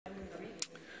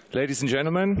Ladies and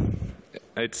gentlemen,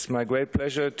 it's my great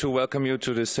pleasure to welcome you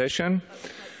to this session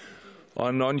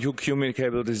on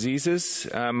non-communicable diseases.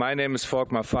 My name is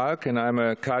Volkmar Falk and I'm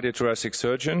a cardiothoracic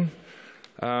surgeon.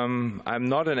 I'm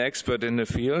not an expert in the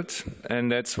field, and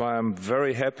that's why I'm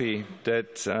very happy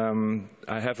that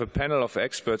I have a panel of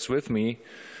experts with me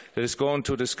that is going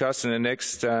to discuss in the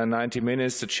next 90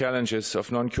 minutes the challenges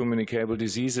of non-communicable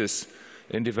diseases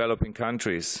in developing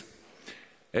countries.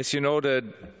 As you know, the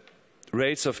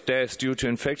rates of death due to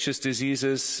infectious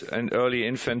diseases and early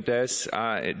infant deaths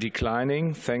are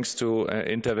declining thanks to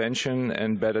intervention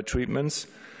and better treatments.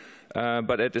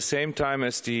 But at the same time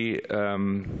as the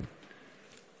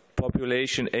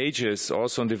population ages,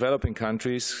 also in developing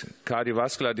countries,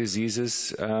 cardiovascular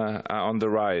diseases are on the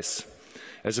rise.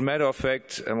 As a matter of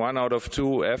fact, 1 out of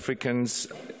 2 Africans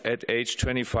at age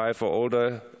 25 or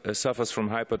older suffers from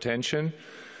hypertension,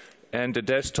 and the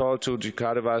death toll to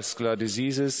cardiovascular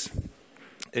diseases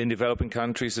in developing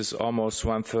countries is almost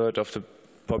 1/3 of the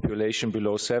population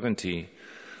below 70.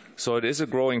 So it is a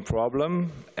growing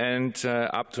problem, and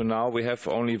up to now we have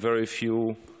only very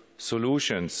few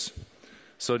solutions.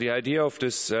 So the idea of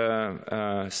this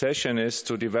session is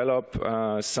to develop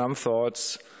some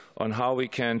thoughts on how we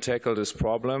can tackle this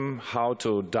problem, how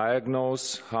to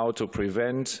diagnose, how to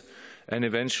prevent, and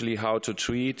eventually how to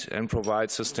treat and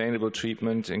provide sustainable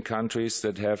treatment in countries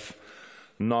that have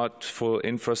not full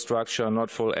infrastructure,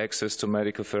 not full access to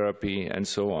medical therapy, and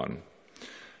so on.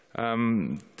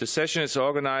 The session is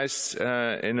organized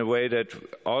in a way that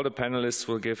all the panelists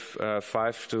will give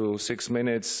 5 to 6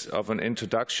 minutes of an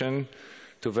introduction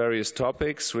to various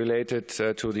topics related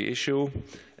to the issue,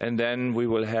 and then we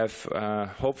will have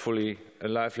hopefully a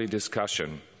lively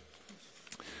discussion.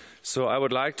 So I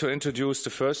would like to introduce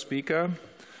the first speaker,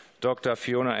 Dr.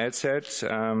 Fiona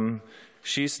Elsett.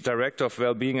 She's Director of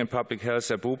Wellbeing and Public Health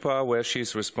at Bupa, where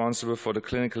she's responsible for the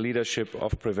clinical leadership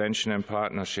of prevention and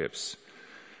partnerships.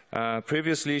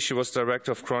 Previously, she was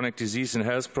Director of Chronic Disease and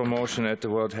Health Promotion at the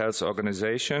World Health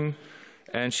Organization,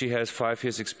 and she has 5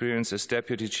 years' experience as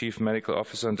Deputy Chief Medical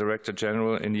Officer and Director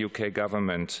General in the UK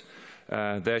government.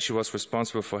 There she was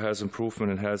responsible for health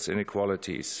improvement and health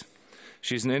inequalities.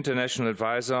 She's an international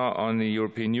advisor on the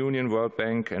European Union, World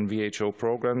Bank and WHO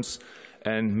programs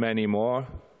and many more.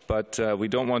 But we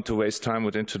don't want to waste time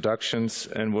with introductions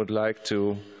and would like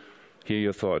to hear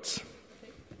your thoughts.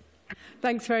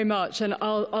 Thanks very much, and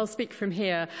I'll speak from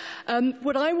here.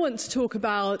 What I want to talk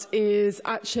about is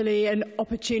actually an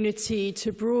opportunity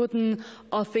to broaden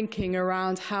our thinking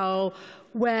around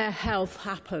where health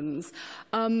happens.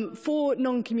 For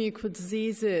non-communicable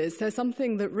diseases, there's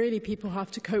something that really people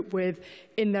have to cope with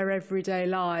in their everyday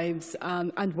lives,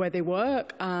 and where they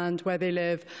work and where they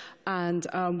live and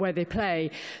where they play.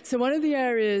 So one of the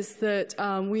areas that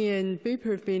we in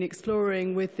Bupa have been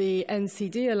exploring with the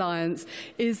NCD Alliance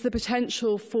is the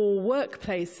potential for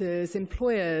workplaces,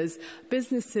 employers,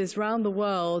 businesses around the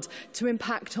world to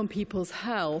impact on people's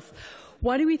health.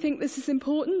 Why do we think this is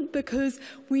important? Because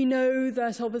we know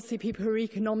that obviously people who are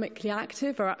economically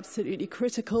active are absolutely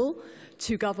critical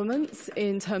to governments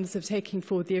in terms of taking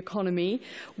forward the economy.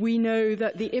 We know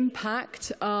that the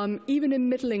impact, even in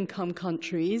middle-income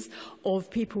countries,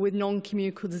 of people with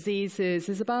non-communicable diseases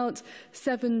is about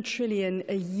 7 trillion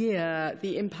a year,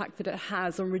 the impact that it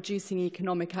has on reducing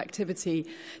economic activity.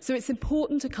 So it's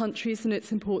important to countries and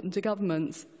it's important to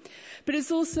governments. But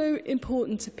it's also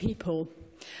important to people.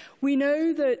 We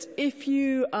know that if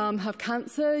you have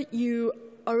cancer, you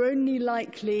are only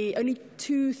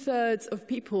 2/3 of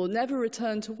people never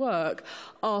return to work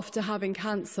after having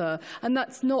cancer. And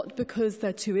that's not because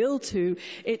they're too ill to,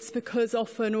 it's because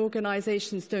often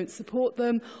organisations don't support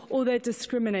them or they're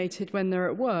discriminated when they're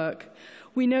at work.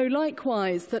 We know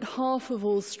likewise that half of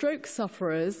all stroke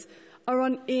sufferers are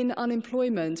in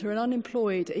unemployment or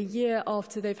unemployed a year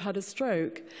after they've had a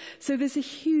stroke. So there's a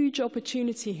huge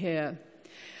opportunity here.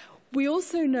 We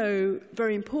also know,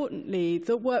 very importantly,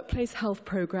 that workplace health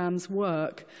programs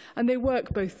work, and they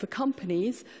work both for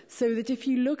companies, so that if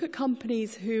you look at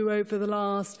companies who over the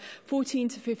last 14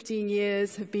 to 15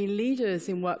 years have been leaders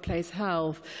in workplace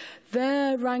health,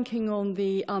 their ranking on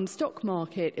the stock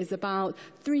market is about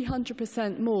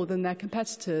 300% more than their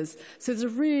competitors. So it's a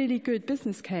really good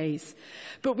business case.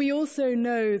 But we also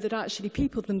know that actually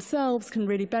people themselves can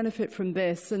really benefit from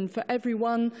this. And for every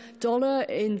 $1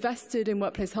 invested in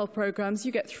workplace health programs,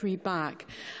 you get 3 back.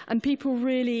 And people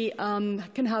really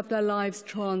can have their lives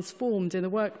transformed in the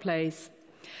workplace.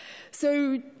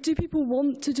 So do people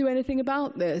want to do anything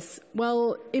about this?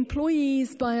 Well,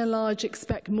 employees by and large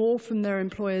expect more from their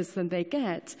employers than they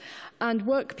get. And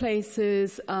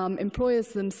workplaces, employers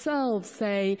themselves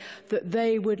say that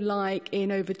they would like,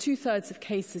 in over 2/3 of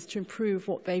cases, to improve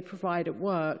what they provide at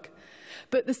work.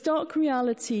 But the stark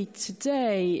reality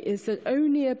today is that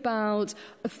only about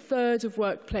 1/3 of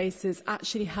workplaces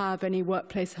actually have any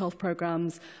workplace health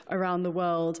programs around the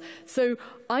world. So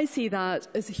I see that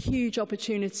as a huge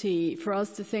opportunity for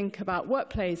us to think about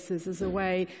workplaces as a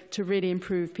way to really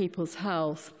improve people's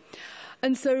health.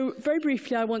 And so, very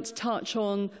briefly, I want to touch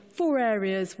on 4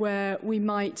 areas where we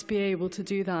might be able to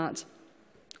do that.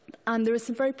 And there are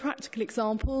some very practical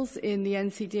examples in the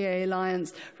NCDA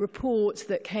Alliance report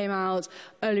that came out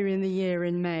earlier in the year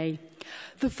in May.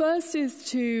 The first is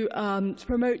to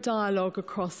promote dialogue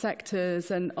across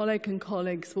sectors, and Oleg and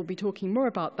colleagues will be talking more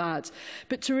about that,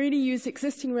 but to really use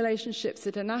existing relationships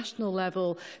at a national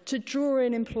level to draw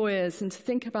in employers and to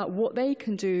think about what they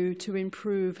can do to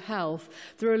improve health.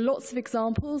 There are lots of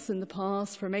examples in the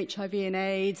past from HIV and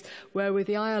AIDS, where with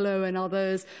the ILO and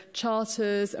others,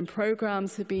 charters and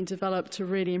programs have been developed to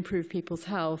really improve people's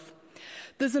health.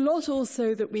 There's a lot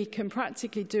also that we can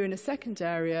practically do in a second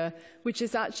area, which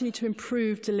is actually to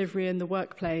improve delivery in the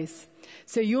workplace.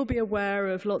 So you'll be aware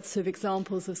of lots of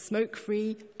examples of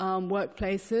smoke-free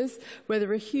workplaces where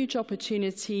there are huge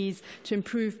opportunities to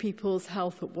improve people's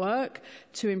health at work,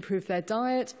 to improve their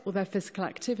diet or their physical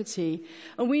activity.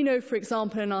 And we know, for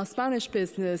example, in our Spanish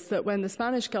business that when the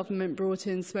Spanish government brought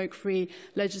in smoke-free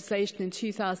legislation in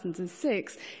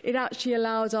 2006, it actually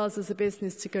allowed us as a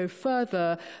business to go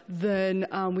further than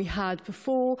we had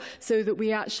before, so that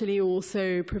we actually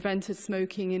also prevented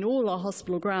smoking in all our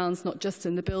hospital grounds, not just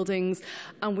in the buildings,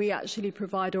 and we actually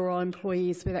provide all our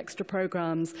employees with extra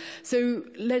programs. So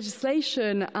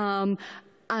legislation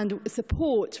and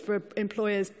support for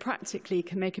employers practically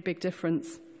can make a big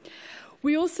difference.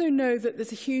 We also know that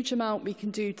there's a huge amount we can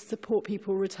do to support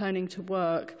people returning to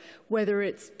work, whether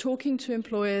it's talking to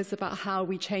employers about how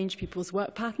we change people's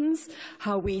work patterns,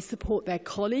 how we support their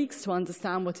colleagues to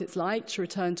understand what it's like to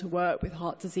return to work with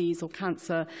heart disease or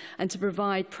cancer, and to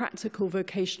provide practical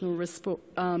vocational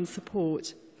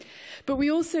support. But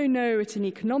we also know at an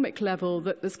economic level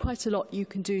that there's quite a lot you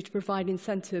can do to provide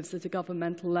incentives at a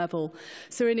governmental level.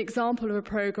 So an example of a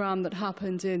programme that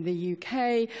happened in the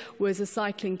UK was a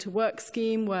cycling to work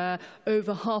scheme where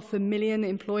over 500,000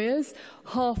 employers,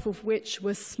 half of which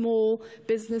were small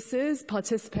businesses,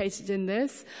 participated in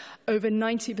this. Over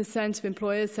 90% of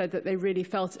employers said that they really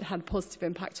felt it had a positive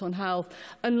impact on health,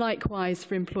 and likewise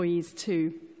for employees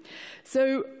too.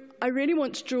 So I really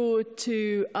want to draw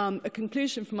to a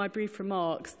conclusion from my brief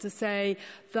remarks to say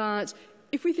that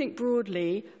if we think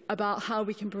broadly about how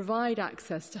we can provide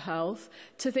access to health,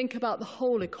 to think about the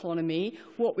whole economy,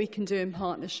 what we can do in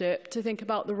partnership, to think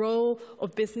about the role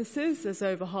of businesses, as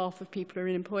over half of people are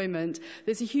in employment,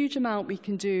 there's a huge amount we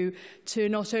can do to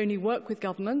not only work with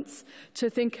governments, to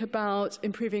think about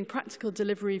improving practical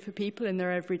delivery for people in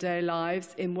their everyday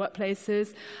lives, in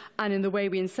workplaces, and in the way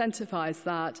we incentivize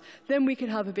that. Then we can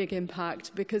have a big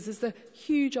impact, because there's a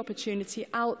huge opportunity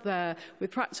out there with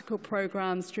practical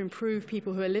programs to improve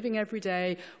people who are living every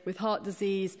day with heart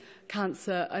disease,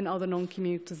 cancer, and other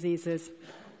non-communicable diseases.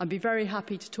 I'd be very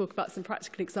happy to talk about some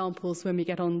practical examples when we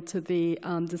get on to the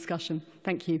discussion.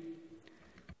 Thank you.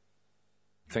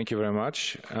 Thank you very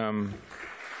much.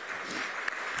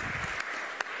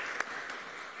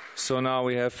 So now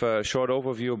we have a short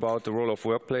overview about the role of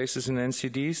workplaces in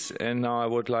NCDs, and now I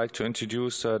would like to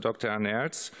introduce Dr. Anne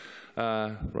Ertz,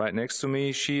 right next to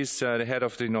me. She's the head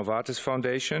of the Novartis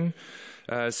Foundation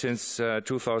since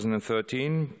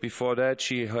 2013. Before that,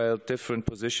 she held different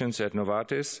positions at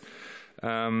Novartis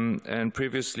and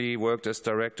previously worked as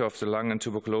director of the Lung and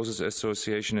Tuberculosis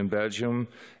Association in Belgium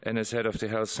and as head of the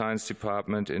Health Science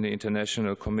Department in the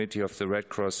International Committee of the Red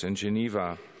Cross in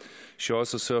Geneva. She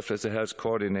also served as a health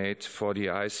coordinator for the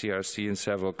ICRC in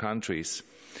several countries.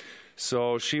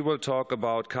 So she will talk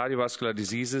about cardiovascular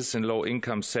diseases in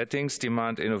low-income settings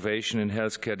demand innovation in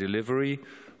healthcare delivery,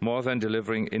 more than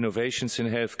delivering innovations in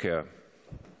healthcare.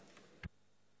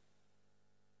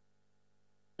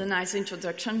 A nice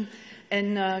introduction.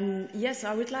 And yes,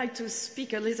 I would like to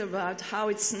speak a little about how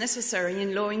it's necessary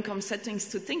in low-income settings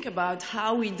to think about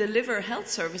how we deliver health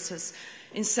services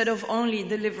instead of only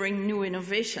delivering new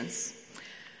innovations.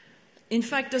 In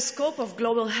fact, the scope of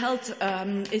global health,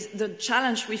 the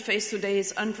challenge we face today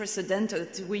is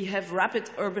unprecedented. We have rapid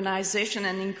urbanization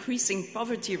and increasing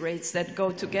poverty rates that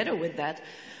go together with that,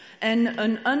 and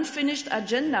an unfinished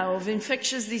agenda of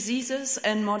infectious diseases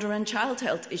and mother and child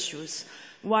health issues.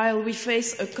 while we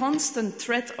face a constant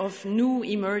threat of new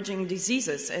emerging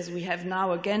diseases, as we have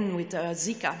now again with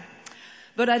Zika.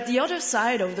 But at the other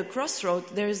side of the crossroad,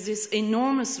 there's this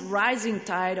enormous rising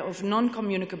tide of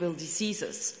non-communicable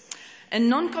diseases. And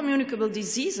non-communicable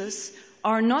diseases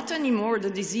are not anymore the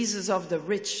diseases of the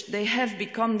rich. They have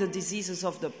become the diseases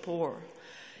of the poor.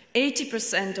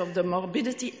 80% of the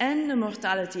morbidity and the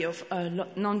mortality of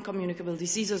non-communicable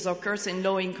diseases occurs in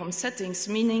low-income settings,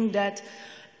 meaning that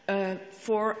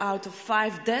 4 out of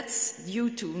 5 deaths due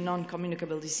to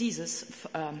non-communicable diseases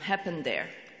happen there.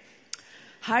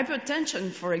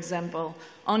 Hypertension, for example,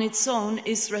 on its own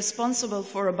is responsible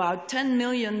for about 10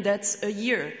 million deaths a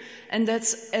year, and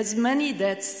that's as many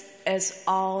deaths as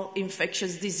all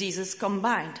infectious diseases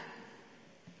combined.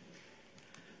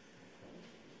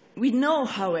 We know,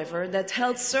 however, that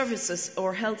health services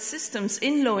or health systems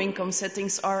in low-income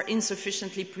settings are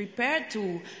insufficiently prepared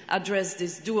to address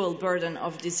this dual burden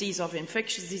of disease of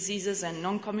infectious diseases and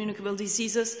non-communicable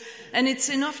diseases, and it's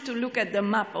enough to look at the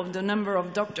map of the number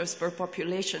of doctors per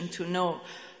population to know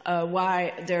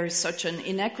why there is such an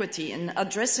inequity in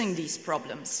addressing these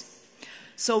problems.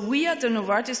 So we at the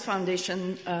Novartis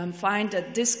Foundation find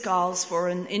that this calls for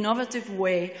an innovative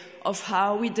way of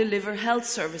how we deliver health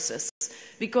services,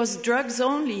 because drugs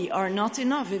only are not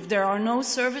enough. If there are no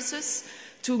services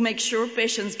to make sure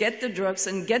patients get the drugs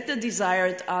and get the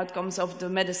desired outcomes of the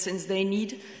medicines they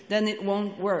need, then it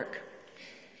won't work.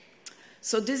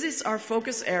 So this is our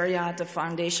focus area at the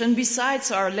Foundation,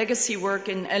 besides our legacy work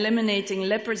in eliminating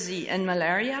leprosy and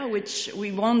malaria, which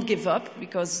we won't give up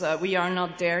because we are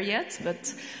not there yet.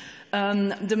 But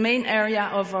the main area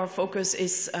of our focus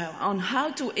is on how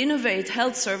to innovate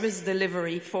health service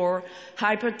delivery for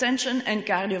hypertension and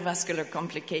cardiovascular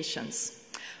complications.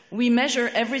 We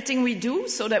measure everything we do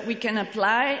so that we can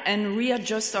apply and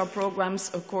readjust our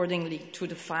programs accordingly to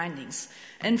the findings.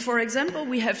 And for example,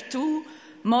 we have 2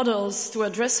 models to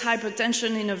address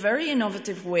hypertension in a very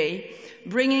innovative way,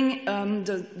 bringing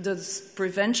the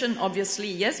prevention, obviously,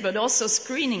 yes, but also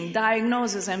screening,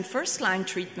 diagnosis, and first-line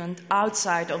treatment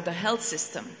outside of the health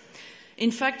system. In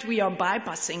fact, we are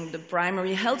bypassing the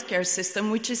primary healthcare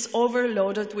system, which is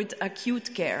overloaded with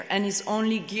acute care and is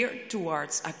only geared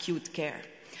towards acute care.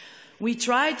 We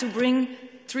try to bring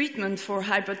treatment for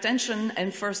hypertension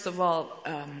and, first of all,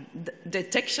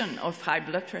 detection of high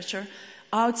blood pressure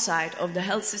outside of the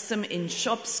health system, in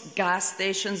shops, gas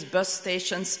stations, bus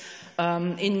stations,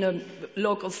 in the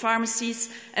local pharmacies,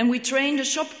 and we train the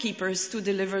shopkeepers to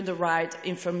deliver the right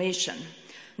information.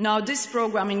 Now, this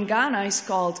program in Ghana is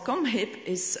called ComHip,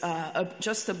 is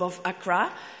just above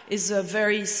Accra, is a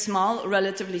very small,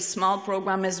 relatively small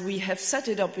program, as we have set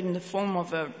it up in the form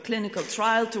of a clinical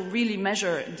trial to really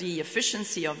measure the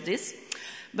efficiency of this.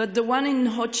 But the one in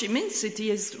Ho Chi Minh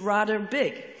City is rather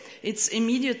big. It's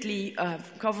immediately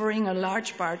covering a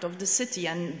large part of the city,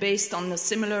 and based on a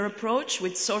similar approach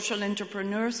with social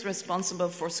entrepreneurs responsible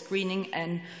for screening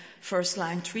and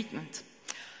first-line treatment.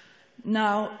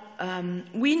 Now,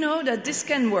 we know that this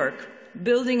can work.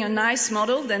 Building a nice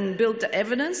model, then build the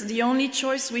evidence. The only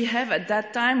choice we have at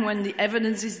that time, when the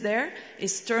evidence is there,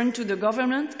 is turn to the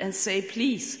government and say,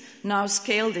 please, now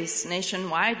scale this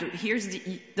nationwide. Here's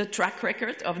the track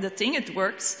record of the thing. It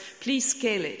works. Please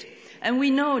scale it. And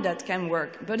we know that can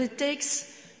work, but it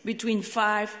takes between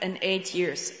 5 and 8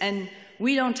 years, and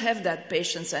we don't have that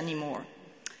patience anymore.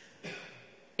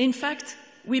 In fact,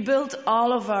 we built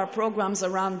all of our programs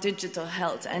around digital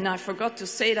health, and I forgot to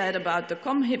say that about the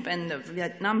ComHip and the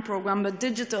Vietnam program, but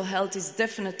digital health is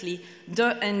definitely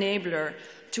the enabler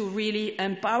to really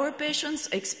empower patients,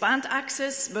 expand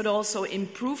access, but also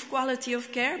improve quality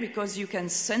of care, because you can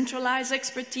centralize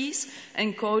expertise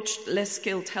and coach less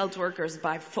skilled health workers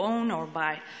by phone or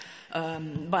by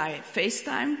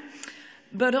FaceTime.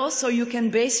 But also you can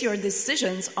base your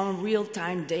decisions on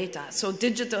real-time data. So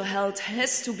digital health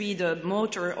has to be the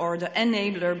motor or the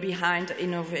enabler behind the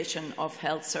innovation of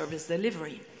health service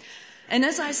delivery. And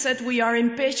as I said, we are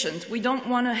impatient. We don't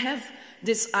want to have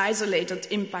this isolated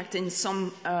impact in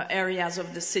some areas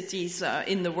of the cities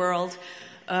in the world.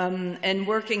 And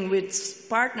working with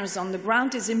partners on the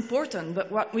ground is important.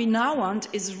 But what we now want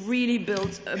is really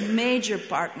build a major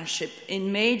partnership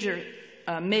in major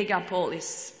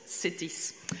megapolis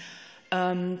cities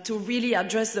to really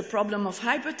address the problem of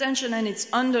hypertension and its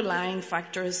underlying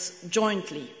factors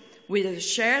jointly, with a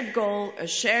shared goal, a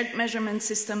shared measurement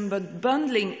system, but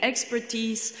bundling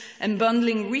expertise and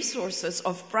bundling resources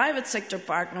of private sector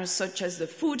partners such as the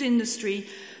food industry,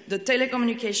 the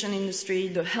telecommunication industry,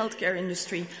 the healthcare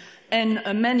industry, and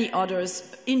many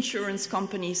others, insurance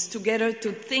companies, together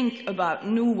to think about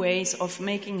new ways of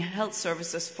making health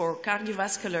services for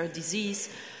cardiovascular disease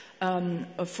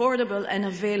affordable and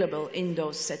available in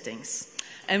those settings.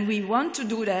 And we want to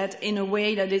do that in a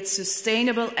way that it's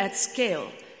sustainable at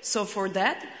scale. So for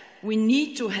that, we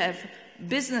need to have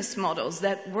business models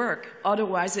that work,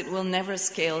 otherwise it will never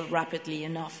scale rapidly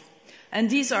enough. And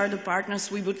these are the partners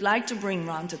we would like to bring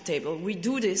around the table. We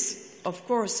do this, of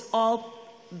course, all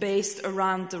based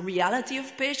around the reality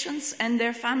of patients and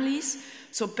their families.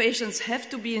 So patients have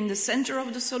to be in the center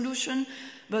of the solution,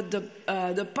 but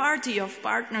the party of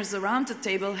partners around the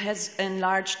table has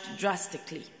enlarged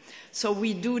drastically. So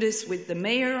we do this with the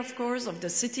mayor, of course, of the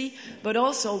city, but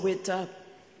also with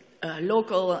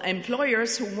local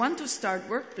employers who want to start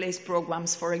workplace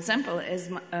programs. For example, as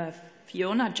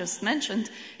Fiona just mentioned,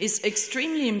 it's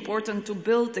extremely important to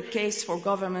build the case for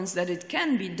governments that it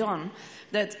can be done,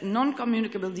 that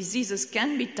non-communicable diseases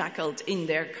can be tackled in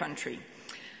their country.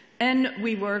 And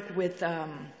we work with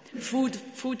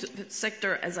food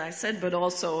sector, as I said, but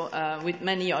also with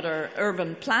many other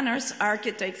urban planners.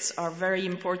 Architects are very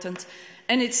important.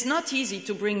 And it's not easy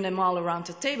to bring them all around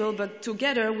the table, but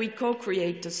together we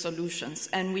co-create the solutions.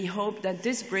 And we hope that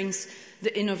this brings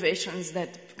the innovations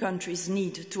that countries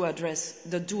need to address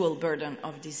the dual burden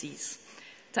of disease.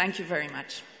 Thank you very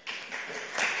much.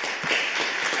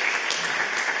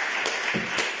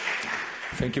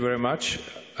 Thank you very much.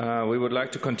 We would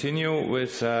like to continue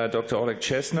with Dr. Oleg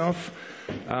Chesnov.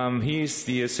 He is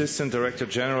the Assistant Director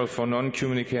General for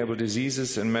Non-Communicable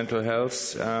Diseases and Mental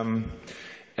Health.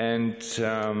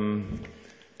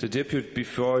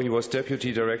 Before he was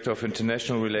Deputy Director of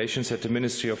International Relations at the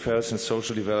Ministry of Health and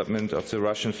Social Development of the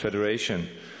Russian Federation.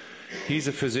 He's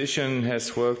a physician,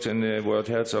 has worked in the World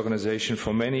Health Organization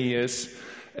for many years,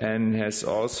 and has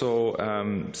also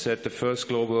set the first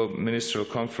global ministerial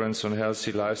conference on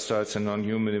healthy lifestyles and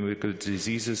non-communicable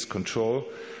diseases control,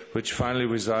 which finally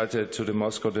resulted to the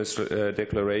Moscow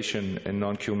Declaration on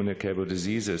Non-Communicable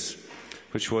Diseases,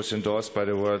 which was endorsed by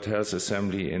the World Health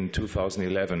Assembly in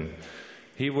 2011.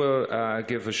 He will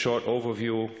give a short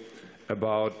overview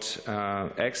about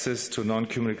access to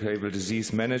non-communicable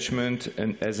disease management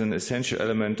and as an essential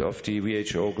element of the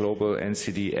WHO Global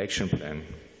NCD Action Plan.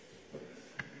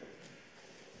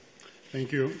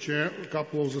 Thank you, Chair. A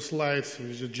couple of the slides,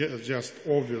 which are just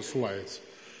obvious slides.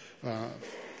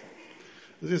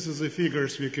 This is the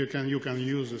figures you can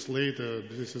use this later.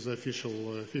 This is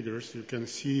official figures. You can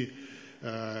see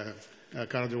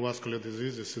cardiovascular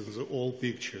diseases in the whole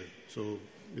picture. So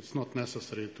it's not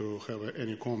necessary to have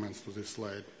any comments to this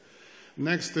slide.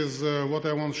 Next is what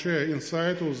I want to share.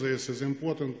 Inside of this is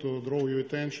important to draw your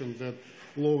attention that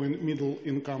low and middle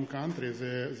income countries,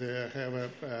 they have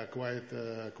a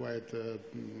quite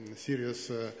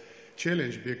serious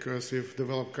challenge, because if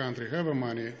developed countries have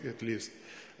money, at least,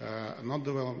 not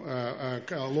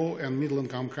developed, low and middle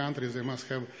income countries, they must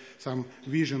have some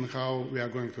vision how we are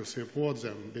going to support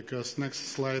them, because next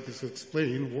slide is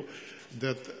explaining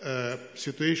that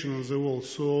situation in the world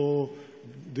so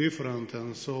different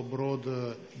and so broad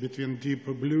between deep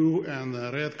blue and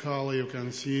red color. You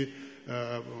can see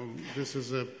this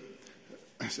is a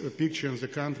picture in the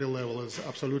country level is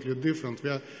absolutely different. We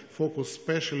are focused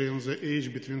especially on the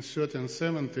age between 30 and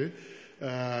 70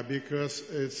 because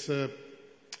it's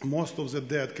most of the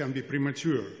death can be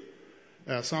premature.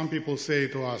 Some people say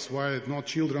to us, why not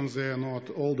children, they are not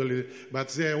elderly, but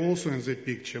they are also in the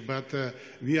picture. But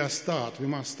we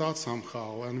must start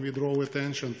somehow, and we draw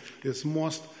attention. It's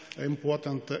most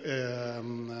important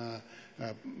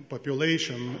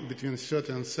population between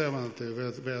 30 and 70,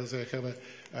 where they have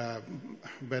a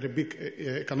very big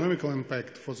economical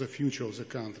impact for the future of the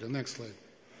country. Next slide.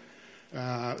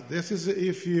 This is,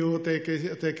 if you take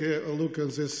a look at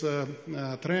this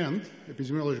trend,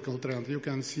 epidemiological trend, you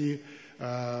can see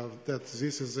that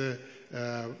this is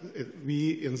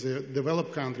we in the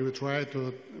developed country, we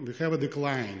have a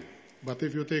decline. But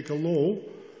if you take a low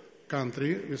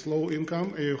country with low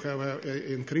income, you have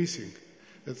a increasing.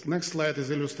 The next slide is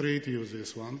illustrate you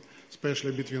this one,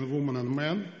 especially between women and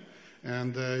men.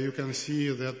 And you can see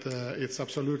that it's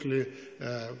absolutely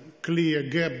clear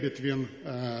gap between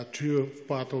two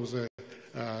parts of the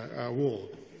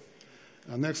world.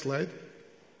 Next slide.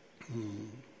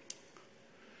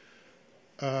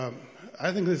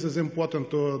 I think this is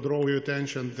important to draw your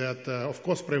attention that, of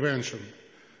course, prevention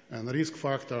and risk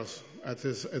factors,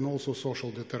 and also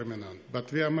social determinant.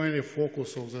 But we are mainly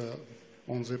focused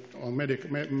on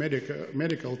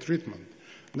medical treatment.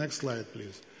 Next slide,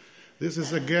 please. This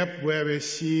is a gap where we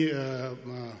see a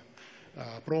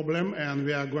problem, and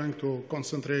we are going to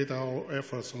concentrate our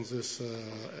efforts on these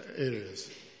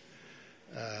areas.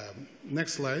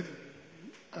 Next slide.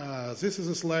 This is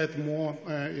a slide more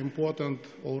important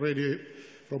already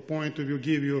from point of view,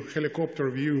 give you helicopter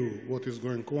view what is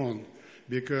going on,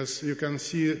 because you can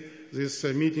see this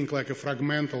meeting like a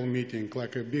fragmental meeting,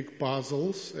 like a big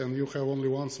puzzles, and you have only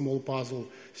one small puzzle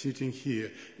sitting here,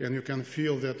 and you can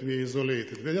feel that we are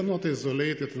isolated. We are not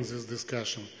isolated in this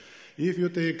discussion. If you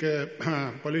take a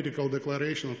political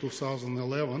declaration of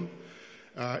 2011,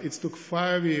 it took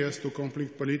 5 years to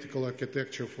complete political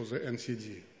architecture for the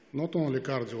NCD. Not only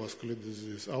cardiovascular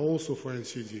disease, also for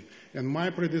NCD. And my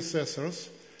predecessors,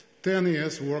 10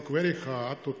 years, worked very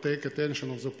hard to take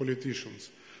attention of the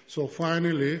politicians. So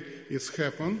finally, it's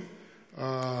happened.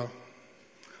 I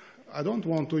don't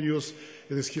want to use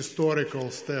this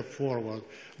historical step forward,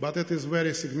 but it is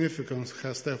very significant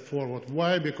step forward.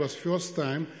 Why? Because first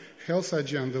time health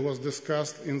agenda was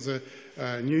discussed in the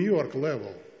New York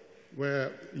level,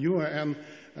 where UN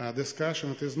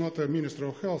discussion, it is not a Minister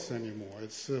of Health anymore,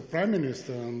 it's Prime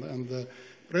Minister and the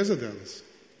presidents.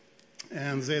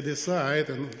 And they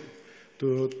decide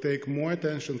to take more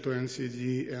attention to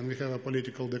NCD, and we have a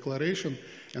political declaration,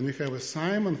 and we have a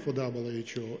assignment for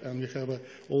WHO, and we have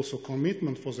also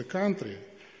commitment for the country.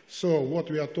 So what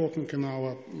we are talking in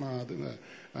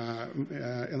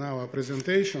our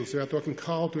presentations, we are talking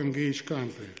how to engage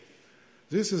country.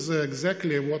 This is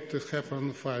exactly what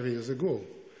happened 5 years ago,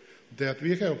 that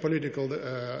we have a political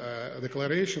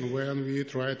declaration when we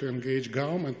try to engage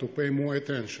government to pay more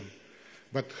attention.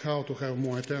 But how to have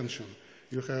more attention?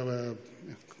 You have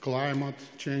climate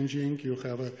changing, you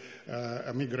have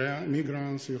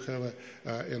migrants, you have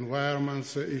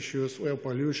environment issues, air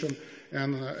pollution,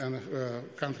 and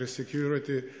country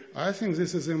security. I think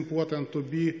this is important to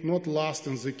be not last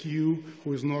in the queue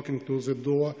who is knocking to the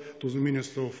door to the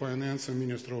Minister of Finance and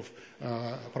Minister of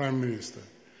Prime Minister.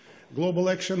 Global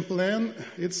Action Plan,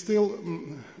 it's still,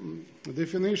 the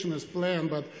definition is plan,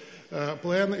 but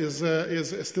plan is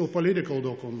still political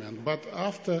document. But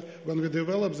after, when we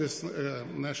develop this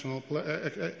national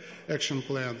action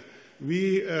plan,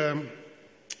 we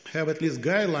have at least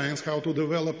guidelines how to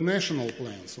develop national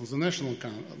plans on the national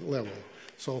level.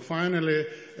 So finally,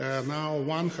 now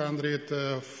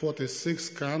 146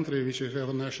 countries which have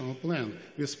a national plan.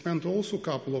 We spent also a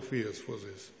couple of years for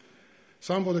this.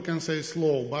 Somebody can say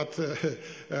slow, but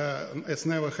it's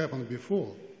never happened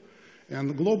before.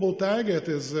 And global target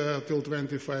is till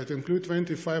 25 to include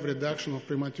 25 reduction of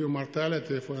premature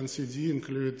mortality for NCD,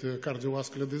 include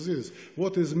cardiovascular disease.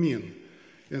 What does it mean?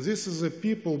 And this is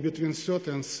people between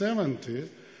 30 and 70.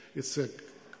 It's a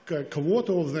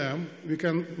quarter of them. We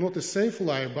can not a safe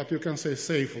life, but you can say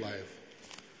safe life.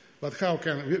 But how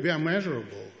can we are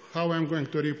measurable? How I'm going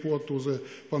to report to the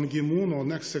Ban Ki-moon or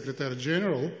next Secretary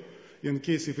General in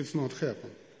case if it's not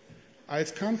happened?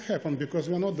 It can't happen because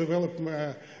we are not developed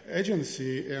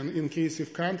agency, and in case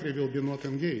if country will be not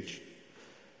engaged.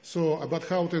 So, but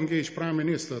how to engage Prime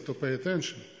Minister to pay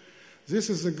attention? This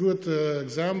is a good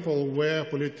example where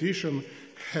politicians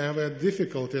have a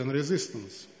difficulty and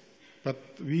resistance. But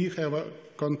we have a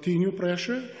continued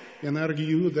pressure and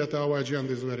argue that our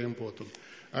agenda is very important.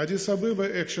 Addis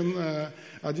Ababa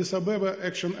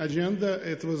Action Agenda,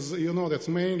 it was, you know, that's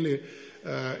mainly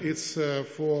it's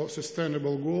for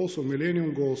sustainable goals or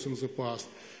millennium goals in the past,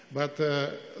 but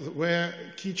we're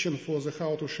kitchen for the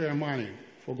how to share money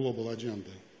for global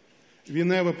agenda. We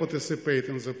never participate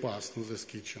in the past in this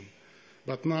kitchen,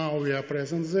 but now we are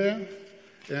present there,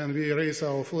 and we raise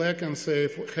our flag and say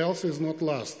health is not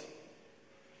last.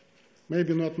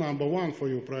 Maybe not number one for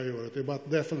your priority, but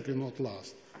definitely not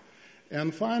last.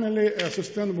 And finally,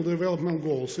 sustainable development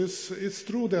goals. It's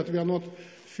true that we are not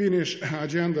finished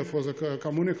agenda for the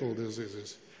communicable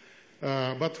diseases.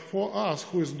 But for us,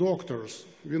 who is doctors,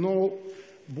 we know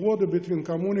border between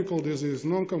communicable disease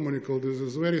and non-communicable disease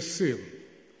is very thin.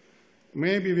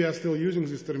 Maybe we are still using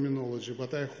this terminology,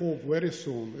 but I hope very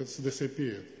soon it's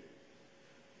disappeared.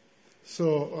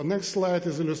 So next slide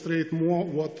is illustrate more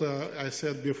what I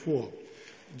said before.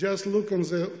 Just look on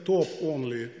the top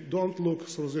only. Don't look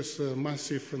through this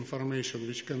massive information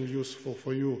which can be useful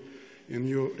for you in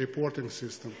your reporting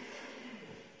system.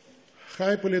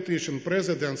 High politicians,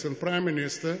 presidents, and prime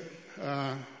minister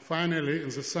finally in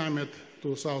the summit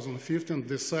 2015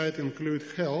 decide to include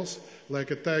health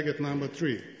like a target number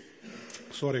 3.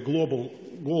 Sorry, global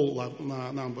goal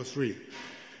number 3.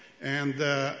 And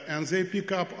they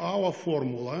pick up our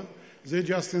formula. They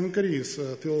just increase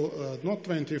till not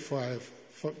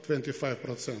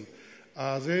 25%.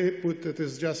 They put it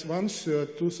as just 1/3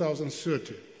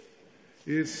 2030.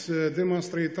 It's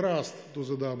demonstrate trust to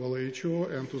the WHO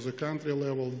and to the country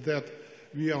level that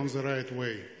we are on the right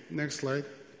way. Next slide.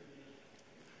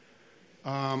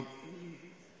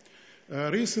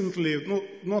 Recently,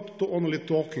 not only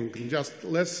talking, just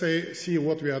let's see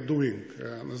what we are doing.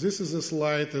 This is a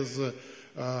slide that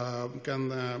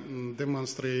can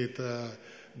demonstrate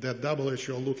that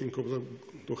WHO looking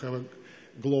to have a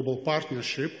global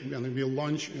partnership, and we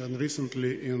launched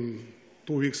recently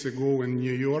 2 weeks ago in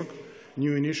New York,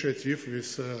 new initiative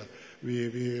with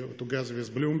we together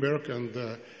with Bloomberg and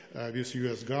with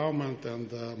US government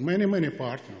and many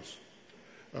partners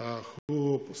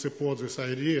who support this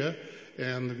idea,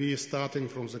 and we starting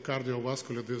from the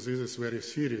cardiovascular diseases very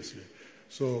seriously.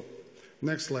 So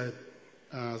next slide.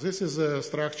 This is the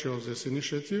structure of this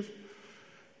initiative,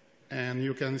 and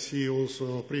you can see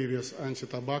also previous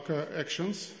anti-tobacco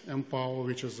actions, Empower,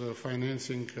 which is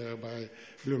financing by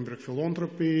Bloomberg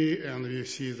Philanthropy, and we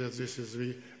see that this is,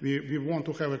 we want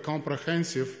to have a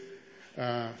comprehensive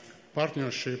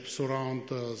partnership surround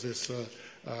this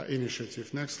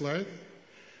initiative. Next slide.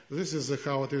 This is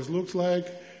how it looks like.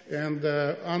 And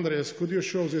Andres, could you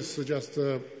show this just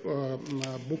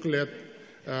booklet?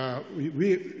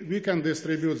 We can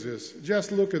distribute this.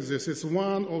 Just look at this. It's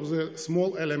one of the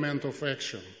small element of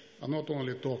action, not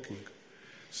only talking.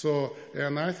 So,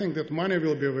 and I think that money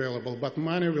will be available, but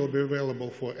money will be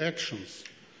available for actions,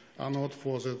 and not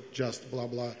for the just blah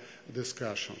blah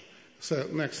discussion. So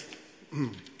next.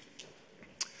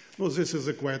 Well, this is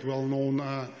a quite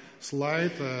well-known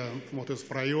slide. What is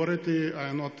priority?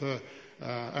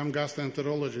 I'm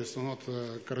gastroenterologist, not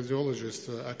a cardiologist.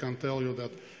 I can tell you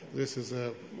that this is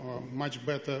a much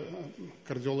better,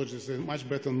 cardiologists much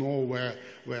better know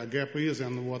where gap is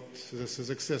and what this is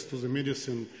access to the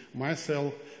medicine.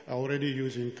 Myself, already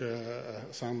using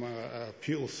some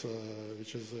pills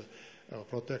which is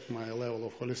protect my level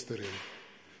of cholesterol.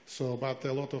 So, but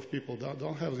a lot of people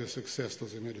don't have this access to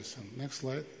the medicine. Next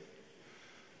slide.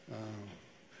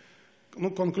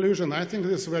 Conclusion, I think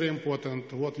this is very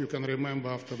important, what you can remember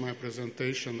after my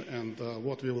presentation and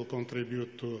what we will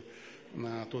contribute to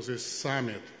this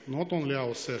summit, not only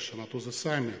our session, but to the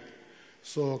summit.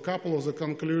 So a couple of the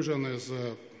conclusion is,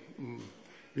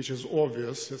 which is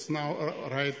obvious, it's now a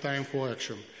right time for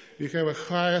action. We have a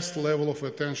highest level of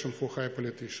attention for high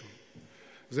politicians.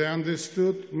 They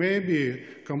understood maybe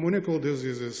communicable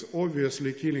diseases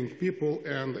obviously killing people,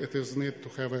 and it is need to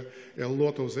have a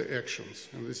lot of the actions.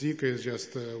 And the Zika is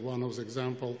just one of the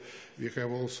examples. We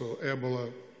have also Ebola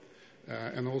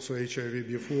and also HIV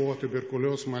before,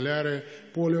 tuberculosis, malaria,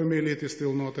 poliomyelitis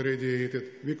still not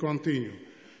irradiated. We continue.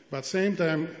 But at the same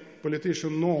time,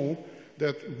 politicians know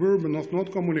that burden of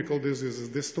non-communicable diseases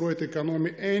destroyed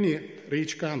economy any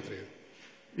rich country.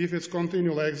 If it's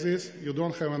continue like this, you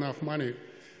don't have enough money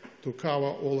to cover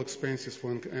all expenses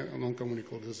for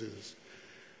non-communicable diseases.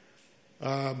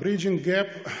 Bridging gap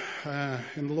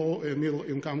in low and middle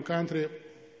income country,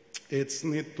 it's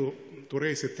need to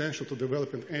raise attention to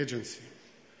developing agency.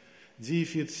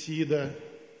 DFID, CIDA,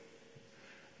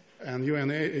 and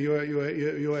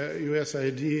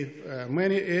USAID,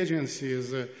 many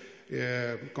agencies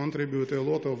contribute a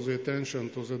lot of the attention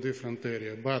to the different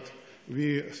area, but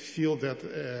we feel that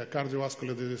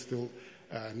cardiovascular disease is still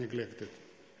neglected.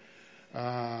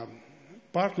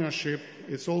 Partnership,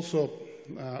 it's also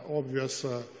obvious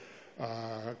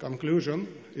conclusion.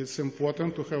 It's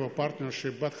important to have a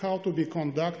partnership, but how to be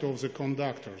conductor of the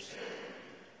conductors?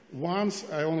 Once,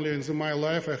 only in my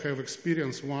life, I have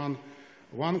experienced one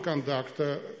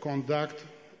conductor conduct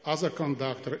other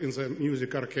conductor in the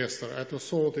music orchestra. I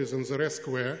saw it is in the Red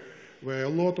Square, where a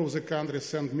lot of the countries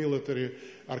send military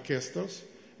orchestras,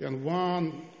 and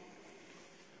one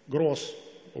gross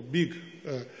or big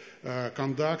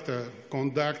conductor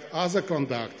conduct other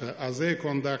conductor as they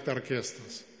conduct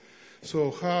orchestras.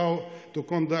 So how to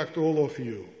conduct all of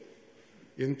you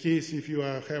in case if you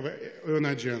have an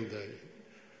agenda.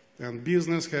 And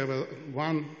business have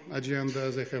one agenda,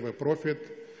 they have a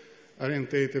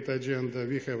profit-orientated agenda,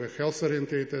 we have a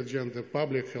health-orientated agenda,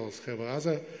 public health have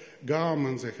other,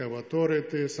 governments, they have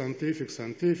authority, scientific.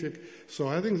 So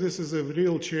I think this is a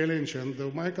real challenge, and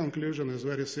my conclusion is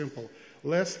very simple.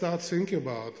 Let's start thinking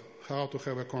about how to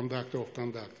have a conductor of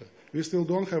conductor. We still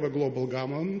don't have a global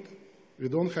government. We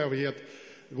don't have yet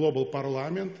global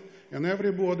parliament. And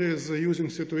everybody is using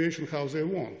situation how they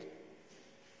want.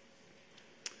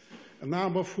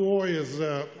 Number 4 is,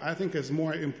 I think, is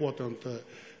more important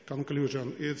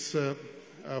conclusion. It's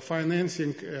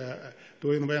financing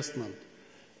to investment.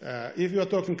 If you are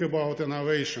talking about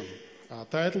innovation,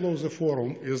 title of the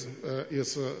forum is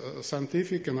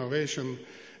scientific innovation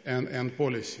and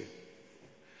policy.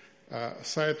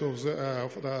 Title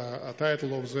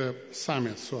of the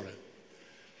summit, sorry.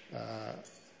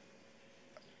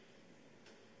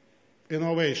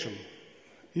 Innovation.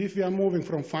 If we are moving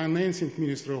from financing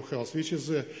Ministry of Health, which is,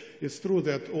 it's true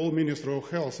that all Ministry of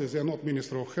Health is not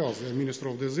Ministry of Health, they're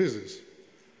Ministry of Diseases.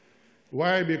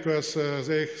 Why? Because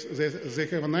they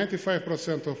have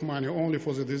 95% of money only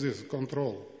for the disease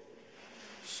control.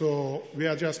 So we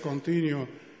are just continue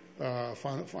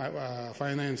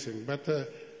financing. But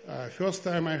first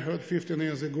time I heard 15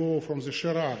 years ago from the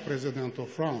Chirac, president of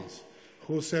France,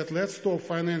 who said, let's stop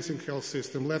financing health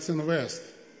system, let's invest.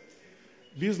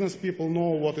 Business people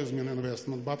know what is mean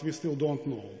investment, but we still don't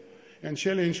know. And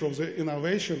challenge of the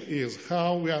innovation is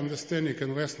how we are understanding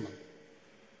investment.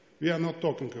 We are not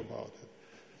talking about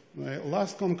it.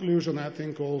 Last conclusion, I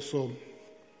think also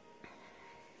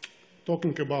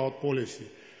talking about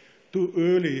policy. Too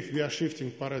early if we are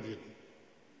shifting paradigm.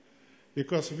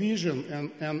 Because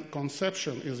vision and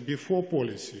conception is before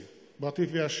policy. But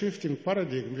if we are shifting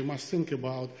paradigm, we must think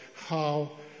about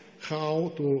how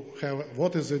to have,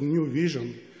 what is a new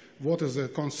vision, what is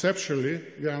conceptually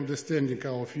we are understanding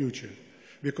our future.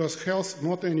 Because health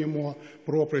not anymore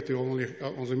property only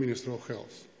on the Ministry of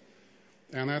Health.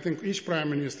 And I think each Prime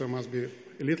Minister must be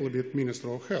a little bit Minister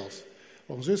of Health.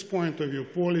 From this point of view,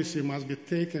 policy must be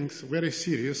taken very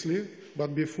seriously,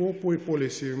 but before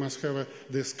policy, we must have a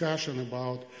discussion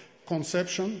about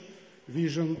conception,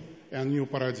 vision, and new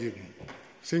paradigm.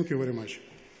 Thank you very much.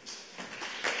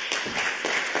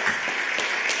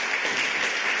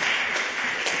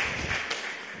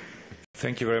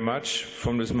 Thank you very much.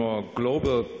 From this more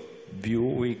global view,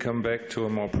 we come back to a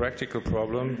more practical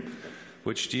problem,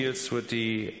 which deals with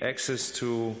the access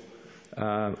to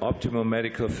optimal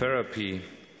medical therapy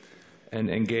and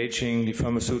engaging the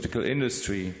pharmaceutical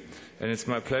industry. And it's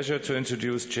my pleasure to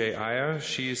introduce Jay Iyer.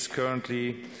 She is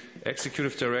currently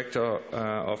Executive Director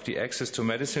of the Access to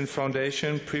Medicine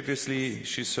Foundation. Previously,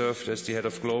 she served as the Head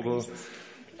of Global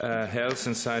Health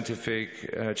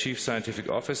and Chief Scientific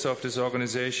Officer of this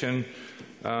organization.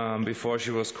 Before she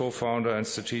was co-founder and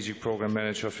strategic program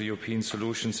manager of the European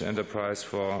Solutions Enterprise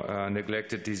for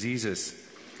Neglected Diseases.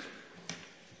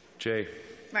 Jay.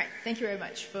 Right, thank you very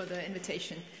much for the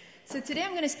invitation. So today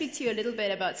I'm going to speak to you a little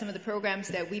bit about some of the programs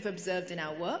that we've observed in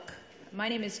our work. My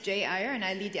name is Jay Iyer and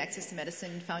I lead the Access to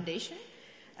Medicine Foundation.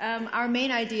 Our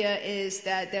main idea is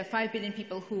that there are 5 billion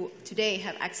people who today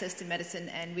have access to medicine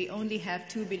and we only have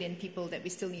 2 billion people that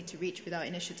we still need to reach with our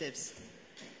initiatives.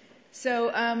 So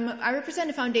I represent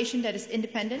a foundation that is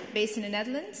independent, based in the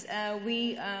Netherlands.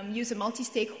 We use a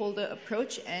multi-stakeholder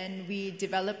approach and we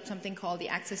developed something called the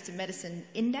Access to Medicine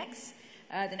Index.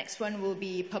 The next one will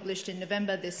be published in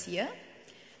November this year.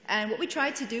 And what we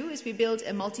try to do is we build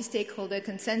a multi-stakeholder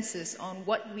consensus on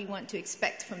what we want to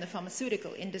expect from the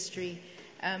pharmaceutical industry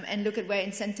and look at where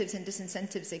incentives and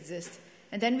disincentives exist.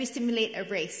 And then we stimulate a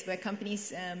race where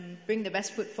companies bring the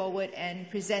best foot forward and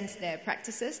present their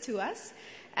practices to us.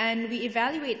 And we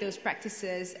evaluate those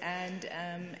practices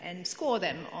and score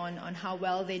them on how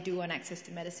well they do on access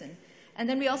to medicine. And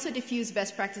then we also diffuse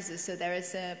best practices, so there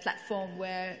is a platform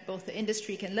where both the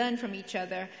industry can learn from each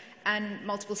other and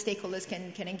multiple stakeholders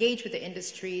can engage with the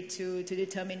industry to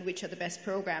determine which are the best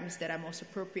programs that are most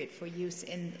appropriate for use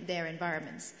in their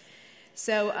environments.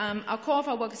 So our core of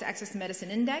our work is Access to Medicine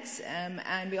Index,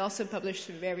 and we also publish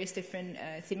various different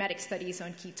thematic studies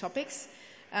on key topics.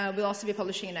 We'll also be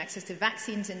publishing an Access to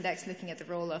Vaccines Index, looking at the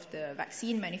role of the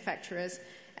vaccine manufacturers.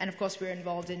 And of course, we're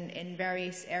involved in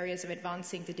various areas of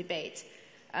advancing the debate.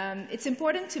 It's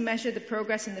important to measure the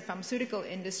progress in the pharmaceutical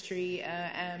industry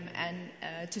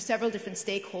to several different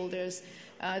stakeholders.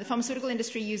 The pharmaceutical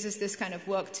industry uses this kind of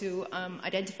work to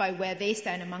identify where they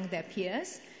stand among their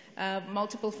peers.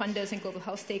 Multiple funders and global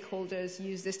health stakeholders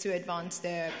use this to advance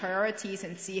their priorities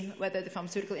and see whether the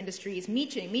pharmaceutical industry is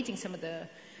meeting some of the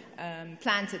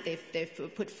plans that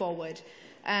they've put forward.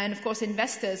 And of course,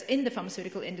 investors in the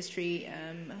pharmaceutical industry,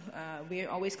 we're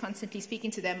always constantly speaking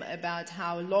to them about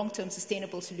how long-term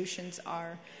sustainable solutions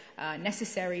are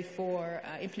necessary for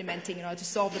implementing in order to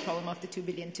solve the problem of the 2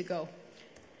 billion to go.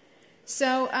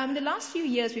 So the last few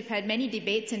years, we've had many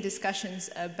debates and discussions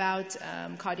about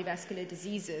cardiovascular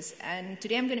diseases. And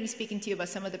today I'm going to be speaking to you about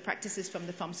some of the practices from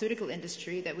the pharmaceutical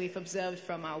industry that we've observed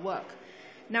from our work.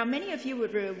 Now, many of you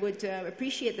would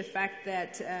appreciate the fact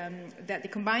that the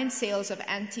combined sales of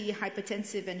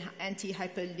anti-hypertensive and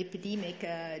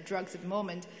anti-hyperlipidemic drugs at the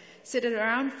moment sit at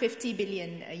around 50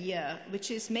 billion a year,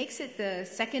 which makes it the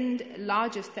second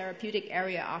largest therapeutic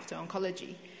area after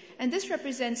oncology. And this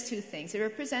represents two things. It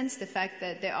represents the fact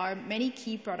that there are many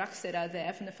key products that are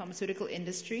there from the pharmaceutical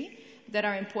industry that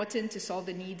are important to solve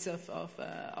the needs of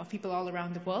people all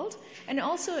around the world. And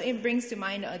also it brings to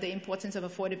mind the importance of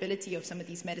affordability of some of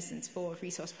these medicines for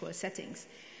resource-poor settings.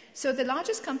 So the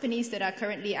largest companies that are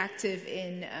currently active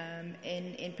in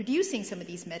producing some of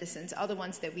these medicines are the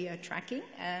ones that we are tracking.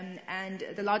 And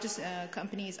the largest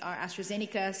companies are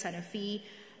AstraZeneca, Sanofi,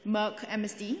 Merck,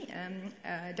 MSD,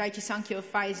 Daiichi Sankyo,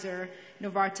 Pfizer,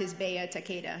 Novartis, Bayer,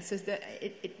 Takeda. So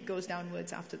it goes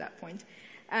downwards after that point.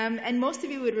 And most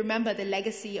of you would remember the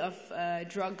legacy of a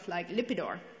drug like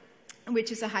Lipitor,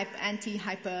 which is an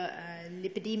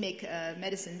anti-hyperlipidemic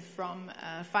medicine from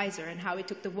Pfizer, and how it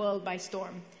took the world by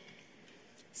storm.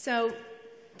 So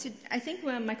I think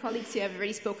my colleagues here have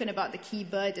already spoken about the key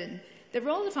burden. The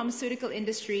role of the pharmaceutical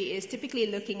industry is typically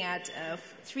looking at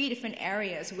 3 different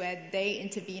areas where they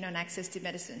intervene on access to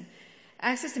medicine.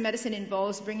 Access to medicine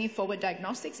involves bringing forward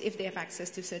diagnostics if they have access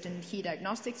to certain key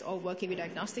diagnostics, or working with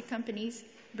diagnostic companies,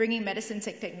 bringing medicine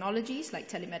technologies like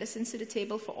telemedicine to the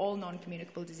table for all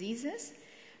non-communicable diseases.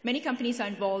 Many companies are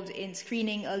involved in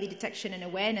screening, early detection, and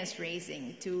awareness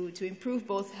raising to improve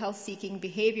both health-seeking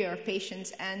behavior of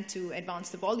patients and to advance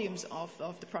the volumes of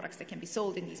the products that can be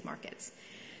sold in these markets.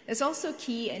 There's also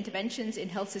key interventions in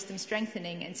health system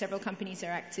strengthening, and several companies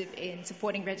are active in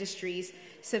supporting registries,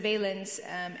 surveillance,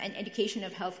 and education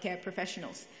of healthcare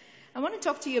professionals. I want to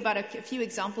talk to you about a few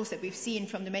examples that we've seen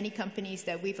from the many companies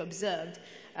that we've observed.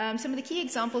 Some of the key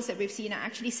examples that we've seen are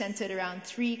actually centered around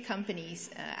 3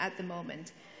 companies at the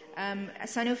moment.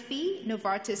 Sanofi,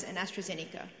 Novartis, and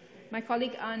AstraZeneca. My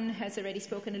colleague Anne has already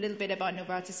spoken a little bit about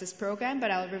Novartis' program, but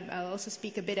I'll also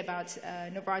speak a bit about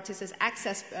Novartis'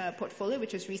 access portfolio,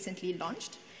 which was recently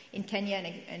launched in Kenya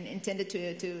and intended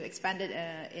to expand it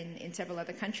in several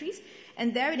other countries.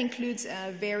 And there it includes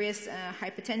various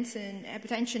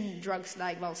hypertension drugs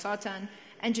like valsartan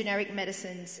and generic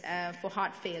medicines for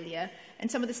heart failure. And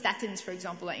some of the statins, for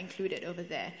example, are included over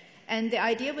there. And the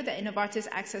idea with the Novartis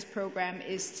Access Program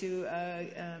is to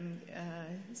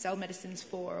sell medicines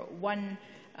for $1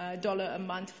 a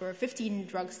month for 15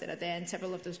 drugs that are there, and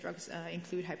several of those drugs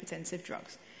include hypertensive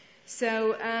drugs.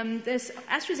 So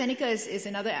AstraZeneca is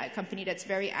another company that's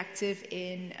very active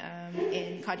in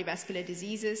cardiovascular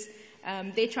diseases.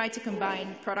 They try to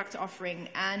combine product offering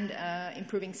and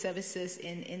improving services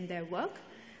in their work.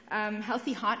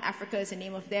 Healthy Heart Africa is the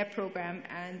name of their program,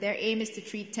 and their aim is to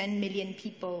treat 10 million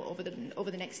people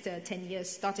over the next 10 years,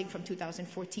 starting from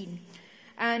 2014.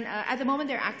 And at the moment,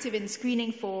 they're active in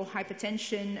screening for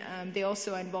hypertension. They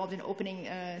also are involved in opening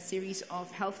a series of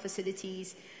health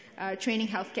facilities, training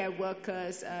healthcare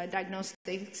workers,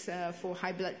 diagnostics for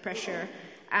high blood pressure,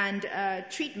 and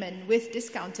treatment with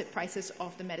discounted prices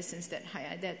of the medicines that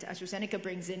AstraZeneca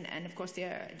brings in. And of course,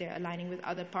 they're aligning with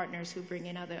other partners who bring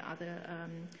in other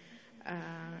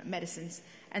medicines.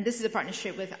 And this is a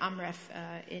partnership with AMREF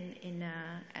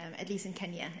at least in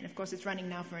Kenya. And of course, it's running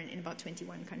now in about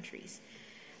 21 countries.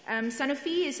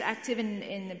 Sanofi is active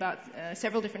in about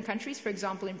several different countries, for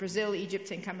example, in Brazil,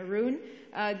 Egypt, and Cameroon.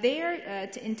 They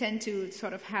intend to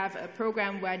sort of have a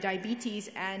program where diabetes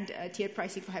and tiered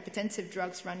pricing for hypertensive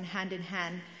drugs run hand in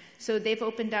hand. So they've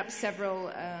opened up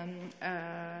several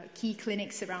key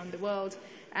clinics around the world,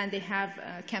 and they have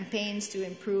campaigns to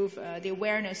improve the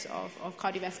awareness of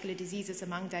cardiovascular diseases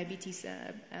among diabetes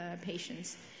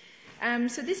patients.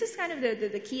 So this is kind of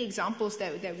the key examples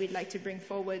that we'd like to bring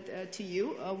forward to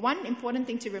you. One important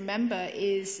thing to remember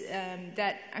is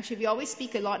that actually we always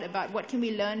speak a lot about what can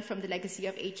we learn from the legacy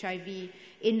of HIV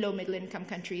in low middle income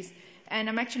countries. And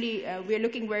I'm actually, we're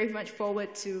looking very much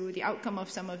forward to the outcome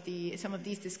of some of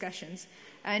these discussions.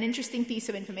 An interesting piece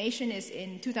of information is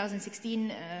in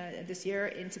 2016, this year,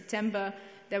 in September,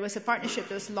 there was a partnership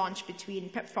that was launched between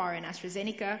PEPFAR and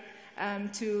AstraZeneca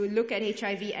to look at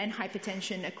HIV and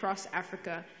hypertension across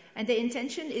Africa. And the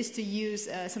intention is to use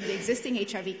some of the existing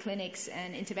HIV clinics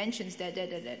and interventions that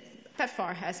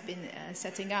PEPFAR has been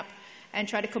setting up, and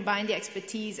try to combine the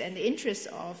expertise and the interests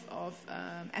of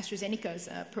AstraZeneca's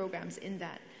programs in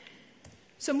that.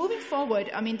 So moving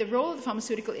forward, I mean, the role of the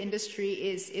pharmaceutical industry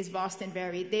is vast and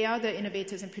varied. They are the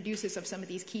innovators and producers of some of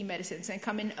these key medicines and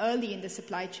come in early in the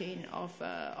supply chain of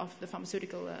the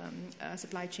pharmaceutical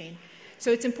supply chain.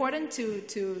 So it's important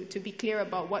to be clear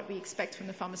about what we expect from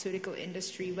the pharmaceutical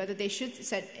industry, whether they should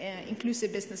set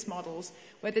inclusive business models,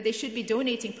 whether they should be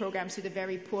donating programs to the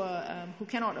very poor who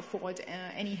cannot afford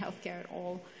any healthcare at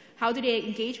all. How do they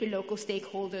engage with local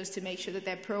stakeholders to make sure that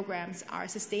their programs are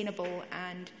sustainable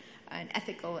and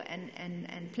ethical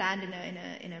and planned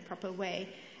in a proper way?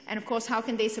 And of course, how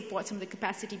can they support some of the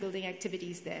capacity building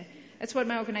activities there? That's what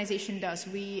my organization does.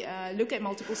 We look at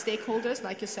multiple stakeholders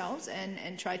like yourselves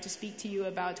and try to speak to you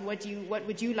about what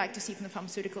would you like to see from the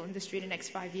pharmaceutical industry in the next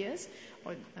 5 years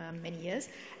or many years,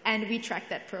 and we track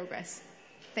that progress.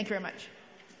 Thank you very much.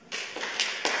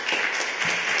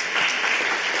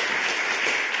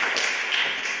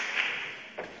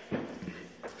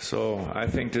 So I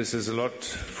think this is a lot of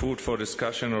food for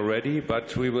discussion already,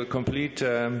 but we will complete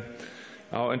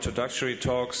our introductory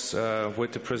talks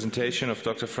with the presentation of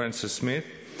Dr. Francis Smith.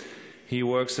 He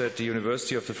works at the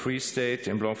University of the Free State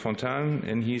in Bloemfontein,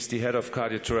 and he's the head of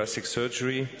cardiothoracic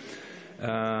surgery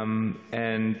and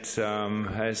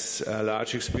has a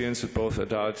large experience with both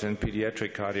adult and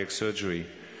pediatric cardiac surgery.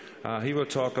 He will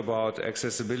talk about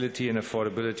accessibility and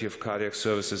affordability of cardiac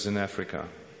services in Africa.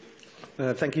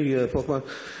 Thank you, Volkmar.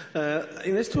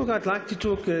 In this talk, I'd like to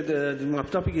talk, my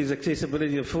topic is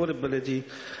accessibility and affordability.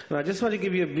 And I just want to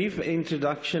give you a brief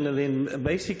introduction and then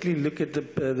basically look at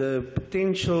the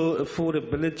potential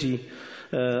affordability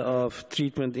of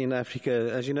treatment in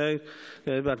Africa. As you know,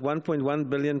 there are about 1.1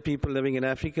 billion people living in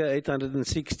Africa,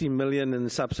 860 million in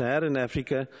sub-Saharan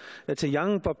Africa. It's a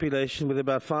young population with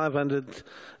about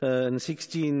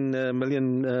 516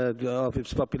 million of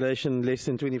its population less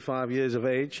than 25 years of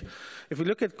age. If we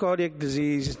look at cardiac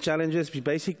disease challenges, we're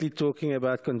basically talking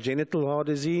about congenital heart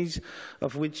disease,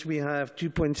 of which we have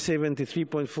 2.7 to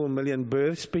 3.4 million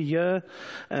births per year,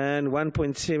 and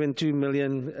 1.72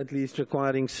 million at least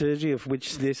requiring surgery, of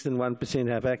which less than 1%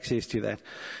 have access to that.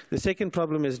 The second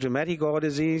problem is rheumatic heart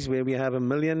disease, where we have 1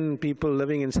 million people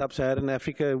living in sub-Saharan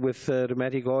Africa with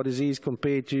rheumatic heart disease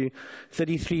compared to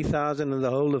 33,000 in the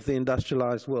whole of the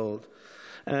industrialized world.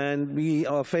 And we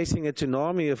are facing a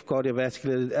tsunami of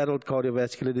adult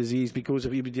cardiovascular disease because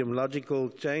of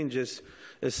epidemiological changes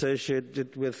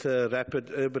associated with rapid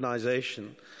urbanization.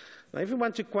 Now, if we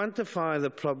want to quantify the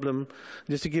problem,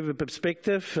 just to give a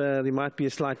perspective, there might be a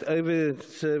slight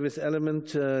over-service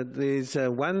element. There's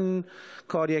one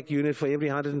cardiac unit for every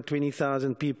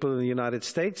 120,000 people in the United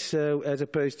States, as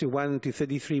opposed to 1 to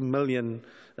 33 million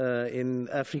in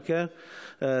Africa.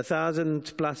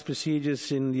 1,000 plus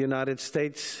procedures in the United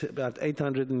States, about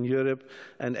 800 in Europe,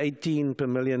 and 18 per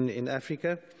million in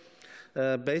Africa.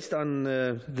 Based on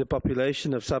the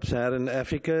population of sub-Saharan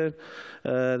Africa,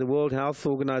 the World Health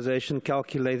Organization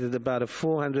calculated about a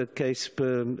 400 case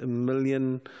per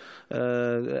million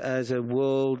as a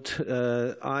world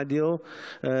ideal.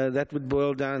 That would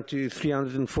boil down to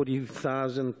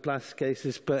 340,000 plus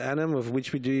cases per annum, of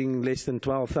which we're doing less than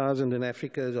 12,000 in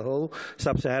Africa as a whole,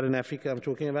 sub-Saharan Africa I'm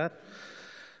talking about.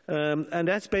 And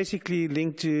that's basically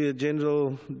linked to a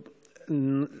general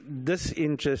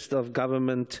disinterest of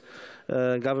governments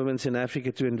in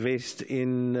Africa to invest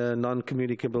in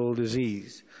non-communicable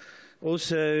disease.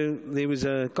 Also, there was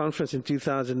a conference in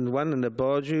 2001 in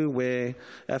Abaju where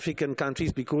African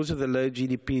countries, because of the low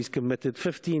GDPs, committed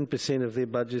 15% of their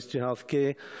budgets to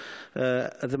healthcare.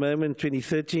 At the moment,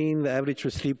 2013, the average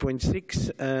was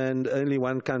 3.6, and only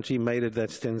one country made it,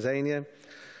 that's Tanzania.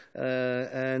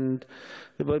 And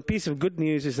the piece of good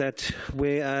news is that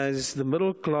whereas the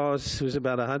middle class was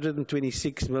about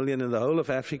 126 million in the whole of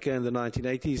Africa in the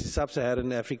 1980s,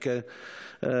 sub-Saharan Africa,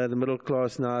 the middle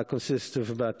class now consists of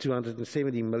about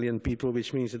 270 million people,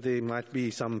 which means that there might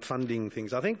be some funding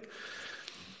things. I think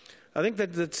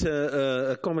that that's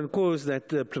a common cause that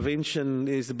prevention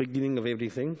is the beginning of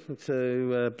everything.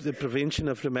 So the prevention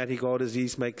of rheumatic heart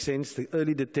disease makes sense, the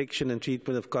early detection and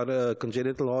treatment of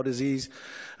congenital heart disease.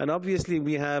 And obviously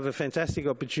we have a fantastic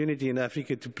opportunity in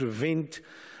Africa to prevent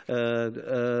the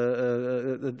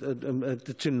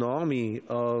tsunami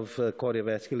of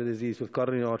cardiovascular disease with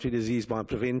coronary artery disease by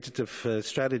preventative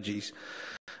strategies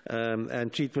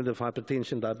and treatment of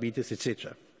hypertension, diabetes,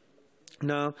 etc.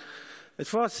 Now, as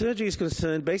far as surgery is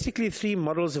concerned, basically 3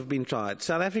 models have been tried.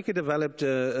 South Africa developed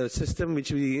a system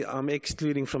which I'm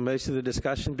excluding from most of the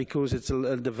discussion because it's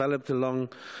developed along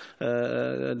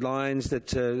lines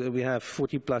that we have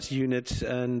 40 plus units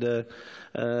and we're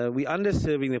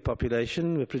underserving the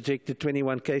population. We projected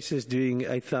 21 cases doing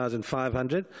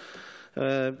 8,500.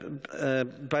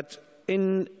 But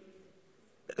in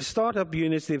startup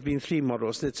units, there have been 3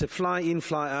 models. It's a fly-in,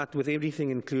 fly-out with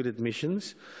everything included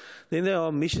missions. Then there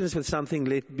are missions with something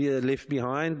left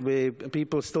behind where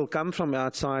people still come from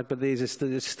outside, but there's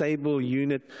a stable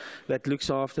unit that looks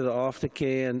after the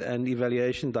aftercare and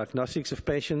evaluation diagnostics of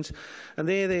patients. And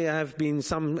there have been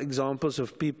some examples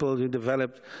of people who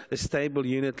developed a stable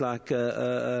unit like Manuel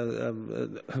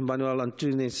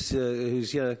Antunes,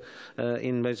 who's here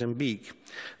in Mozambique.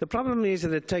 The problem is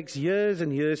that it takes years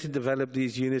and years to develop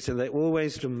these units, and they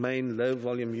always remain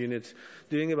low-volume units,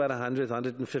 doing about 100,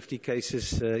 150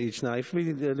 cases each. Now, if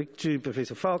we look to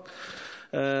Professor Falk,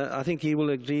 I think he will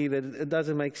agree that it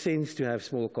doesn't make sense to have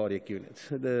small cardiac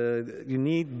units. You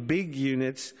need big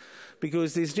units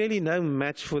because there's really no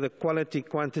match for the quality,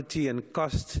 quantity, and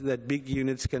cost that big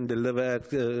units can deliver at,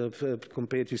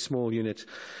 compared to small units.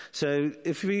 So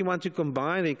if we want to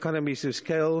combine economies of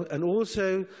scale and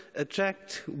also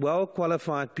attract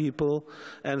well-qualified people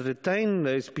and retain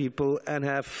those people and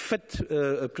have fit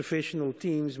professional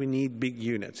teams, we need big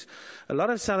units. A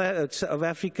lot of South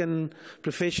African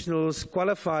professionals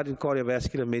qualified in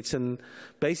cardiovascular medicine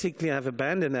basically have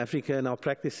abandoned Africa and are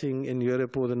practicing in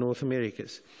Europe or the North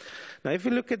Americas. Now, if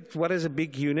you look at what is a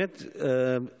big unit,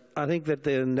 I think that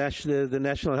the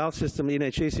National Health System,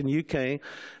 NHS in UK,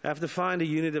 have defined a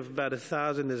unit of about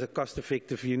 1,000 as a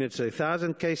cost-effective unit. So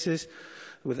 1,000 cases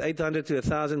with 800 to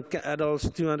 1,000 adults,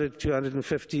 200 to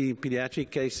 250 pediatric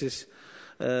cases,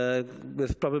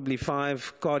 with probably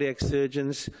 5 cardiac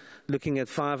surgeons, looking at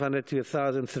 500 to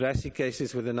 1,000 thoracic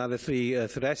cases with another 3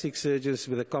 thoracic surgeons,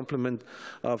 with a complement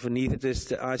of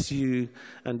anaesthetists, ICU,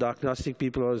 and diagnostic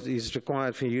people is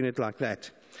required for a unit like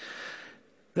that.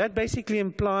 That basically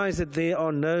implies that there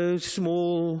are no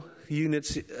small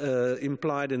units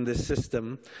implied in this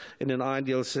system, in an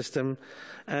ideal system,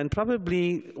 and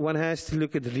probably one has to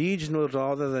look at regional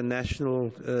rather than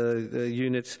national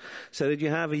units, so that you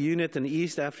have a unit in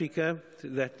East Africa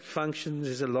that functions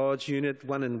as a large unit,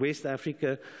 one in West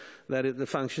Africa that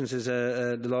functions as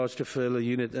a large referral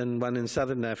unit, and one in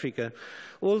Southern Africa.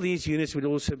 All these units would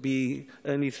also be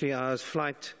only 3 hours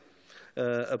flight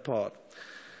apart.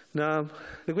 Now,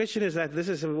 the question is that this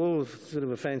is all sort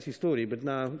of a fancy story, but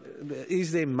now,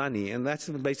 is there money? And that's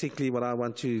basically what I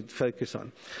want to focus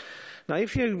on. Now,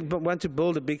 if you want to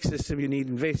build a big system, you need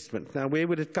investment. Now, where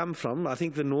would it come from? I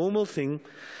think the normal thing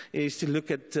is to look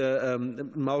at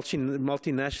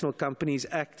multinational companies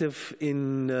active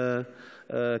in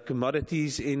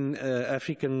commodities in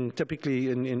typically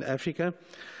in Africa,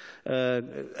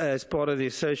 as part of their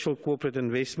social corporate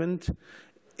investment.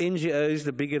 NGOs,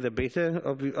 the bigger the better,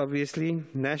 obviously.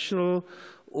 National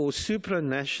or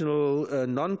supranational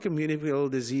non-communicable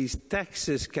disease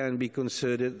taxes can be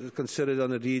considered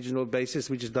on a regional basis,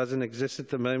 which doesn't exist at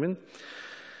the moment.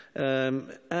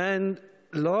 And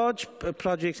large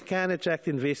projects can attract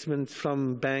investment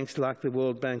from banks like the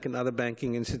World Bank and other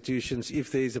banking institutions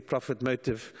if there is a profit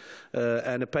motive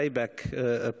and a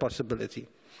payback possibility.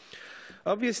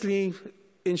 Obviously,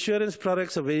 insurance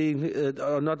products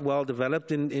are not well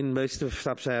developed in most of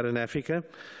sub-Saharan Africa,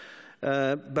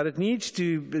 but it needs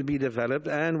to be developed,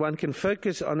 and one can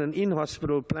focus on an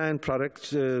in-hospital plan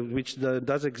product, which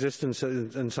does exist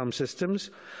in some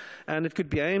systems, and it could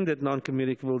be aimed at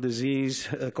non-communicable disease,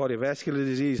 cardiovascular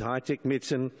disease, high-tech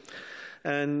medicine,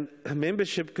 and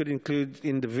membership could include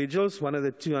individuals, one of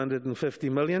the 250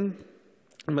 million,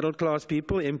 middle-class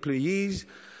people, employees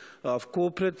of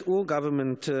corporate or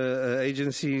government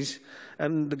agencies,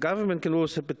 and the government can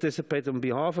also participate on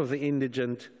behalf of the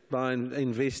indigent by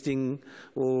investing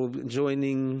or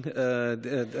joining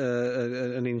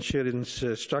an insurance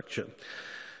structure.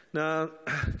 Now,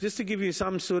 just to give you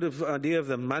some sort of idea of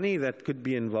the money that could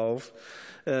be involved,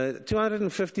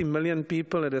 250 million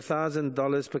people at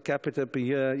 $1,000 per capita per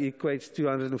year equates to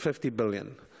 $250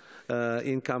 billion.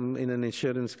 Income in an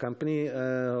insurance company,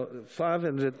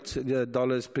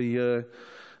 $500 per year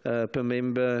per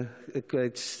member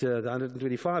equates to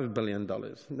 $125 billion.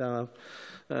 Now,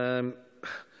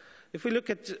 if we look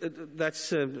at,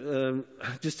 that's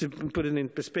just to put it in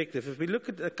perspective, if we look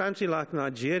at a country like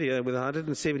Nigeria with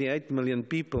 178 million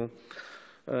people,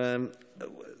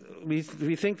 we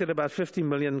think that about 50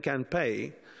 million can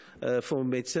pay for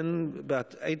medicine,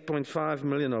 about 8.5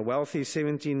 million are wealthy,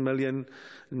 17 million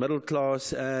middle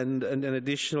class, and an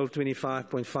additional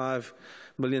 25.5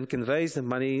 million can raise the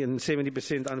money, and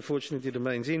 70% unfortunately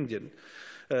remains indigent.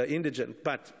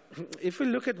 But if we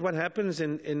look at what happens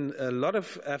in a lot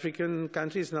of African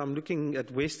countries, now I'm looking at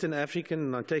Western Africa,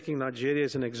 and I'm taking Nigeria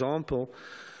as an example.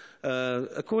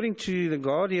 According to The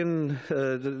Guardian,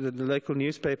 the local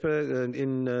newspaper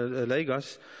in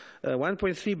Lagos,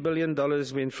 $1.3 billion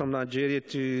went from Nigeria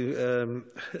to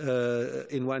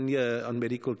in 1 year on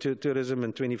medical tourism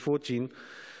in 2014.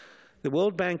 The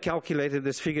World Bank calculated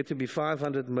this figure to be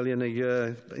 $500 million a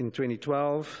year in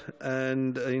 2012,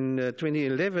 and in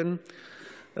 2011,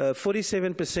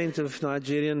 47% of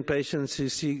Nigerian patients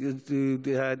who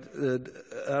had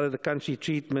out of the country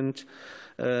treatment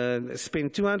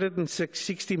spent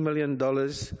 $260 million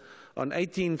on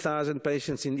 18,000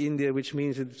 patients in India, which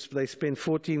means that they spend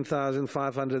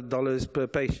 $14,500 per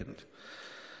patient.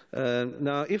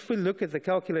 Now, if we look at the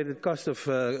calculated cost of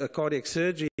cardiac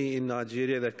surgery in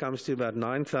Nigeria, that comes to about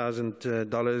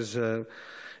 $9,000.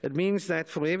 It means that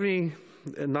for every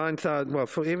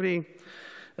for every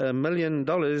 $1 million,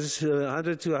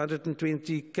 100 to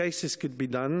 120 cases could be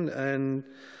done. And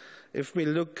if we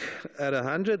look at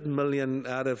 100 million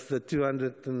out of the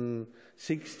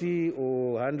 260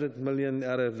 or 100 million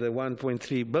out of the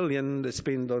 1.3 billion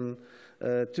spent on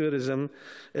tourism,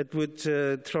 it would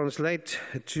translate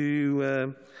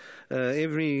to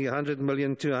every 100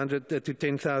 million to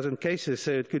 10,000 cases.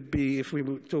 So it could be, if we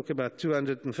talk about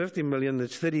 250 million,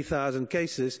 that's 30,000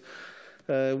 cases,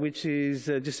 which is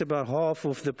just about half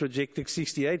of the projected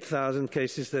 68,000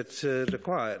 cases that's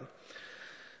required.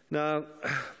 Now,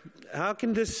 how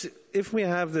can this, if we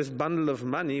have this bundle of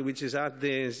money which is out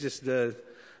there, is just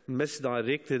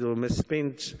misdirected or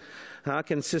misspent, how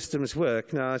can systems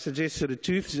work? Now, I suggest sort of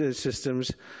two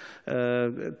systems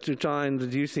to try and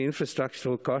reduce the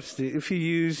infrastructural cost. If you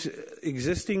use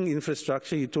existing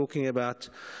infrastructure, you're talking about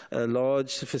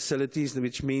large facilities,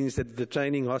 which means that the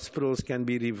training hospitals can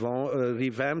be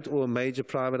revamped, or a major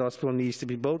private hospital needs to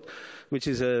be built, which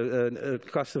is a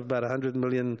cost of about $100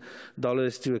 million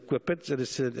to equip it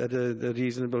at a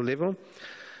reasonable level.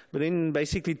 But then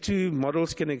basically two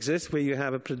models can exist, where you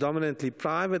have a predominantly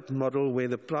private model where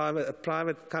a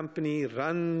private company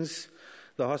runs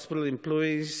the hospital,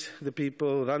 employs the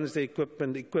people, runs the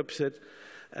equipment, equips it,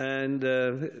 and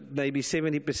maybe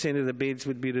 70% of the beds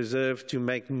would be reserved to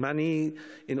make money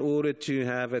in order to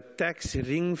have a tax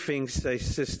ring-fence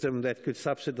system that could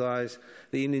subsidize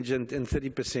the indigent in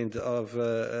 30% of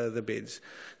the beds.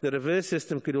 The reverse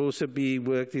system could also be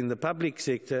worked in the public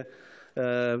sector,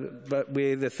 but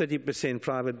where the 30%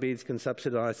 private beds can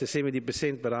subsidize the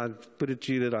 70%, but I'd put it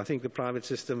to you that I think the private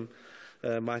system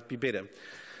might be better.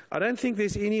 I don't think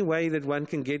there's any way that one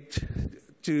can get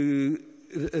to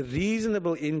a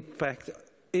reasonable impact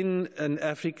in an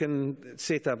African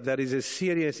setup that is a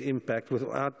serious impact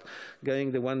without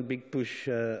going the one big push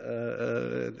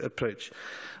approach.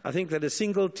 I think that a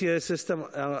single-tier system,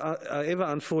 however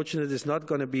unfortunate, is not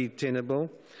going to be tenable.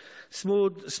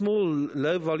 Small,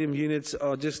 low-volume units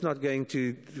are just not going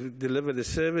to deliver the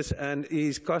service, and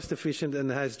is cost-efficient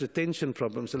and has retention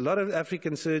problems. A lot of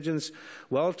African surgeons,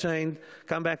 well-trained,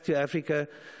 come back to Africa.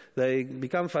 They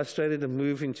become frustrated and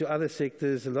move into other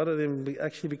sectors. A lot of them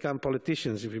actually become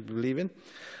politicians, if you believe it.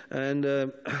 And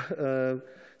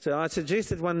so I suggest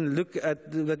that one look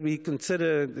at that we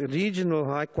consider regional,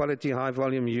 high-quality,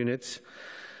 high-volume units,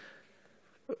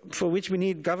 for which we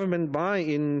need government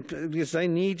buy-in, because they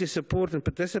need to support and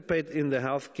participate in the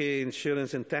healthcare,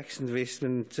 insurance and tax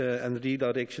investment and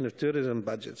redirection of tourism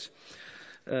budgets.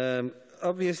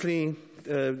 Obviously,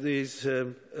 there's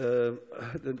the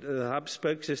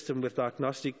hub-spoke system with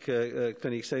diagnostic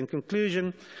clinics. So in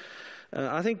conclusion,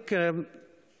 I think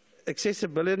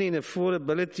accessibility and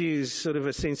affordability is sort of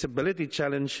a sensibility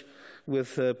challenge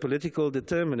with political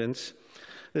determinants.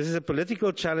 This is a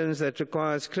political challenge that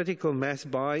requires critical mass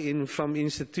buy-in from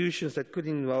institutions that could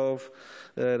involve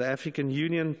the African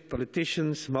Union,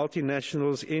 politicians,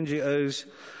 multinationals, NGOs,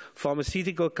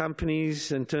 pharmaceutical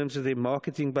companies in terms of their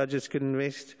marketing budgets could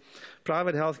invest,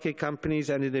 private healthcare companies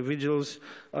and individuals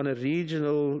on a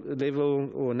regional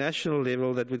level or national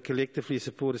level that would collectively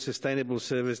support a sustainable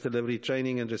service delivery,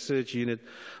 training and research unit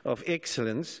of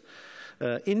excellence.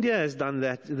 India has done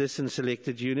this in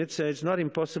selected units, so it's not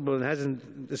impossible and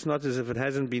it's not as if it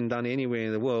hasn't been done anywhere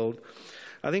in the world.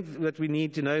 I think that we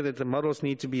need to know that the models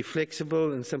need to be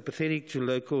flexible and sympathetic to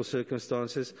local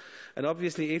circumstances, and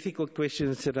obviously ethical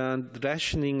questions around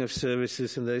rationing of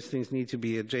services and those things need to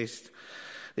be addressed.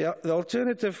 The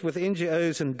alternative with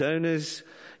NGOs and donors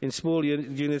in small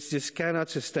units just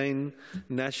cannot sustain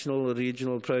national or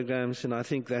regional programs, and I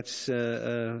think that's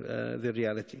the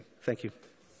reality. Thank you.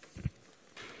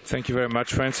 Thank you very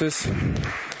much, Francis.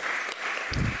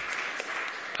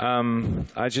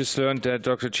 I just learned that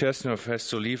Dr. Chesnov has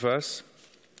to leave us.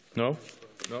 No?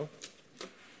 No?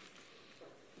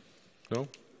 No?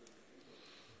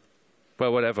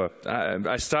 Well, whatever.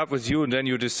 I start with you and then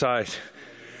you decide.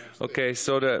 Okay,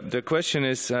 so the question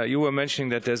is, you were mentioning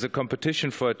that there's a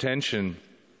competition for attention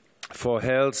for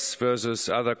health versus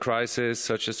other crises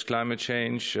such as climate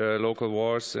change, local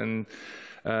wars, and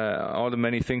all the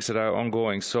many things that are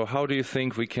ongoing. So how do you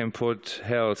think we can put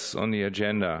health on the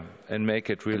agenda and make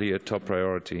it really a top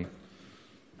priority?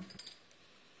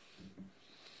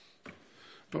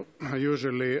 Well,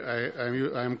 usually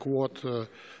I'm quote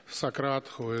Socrates,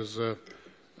 who is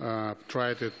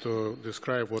tried to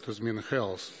describe what is mean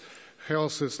health.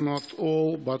 Health is not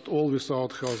all, but all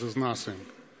without health is nothing.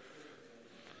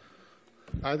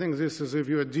 I think this is, if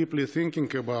you are deeply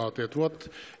thinking about it, what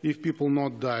if people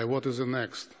not die, what is the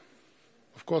next?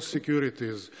 Of course, security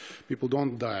is, people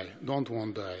don't die, don't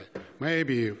want to die.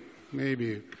 Maybe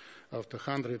after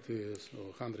 100 years or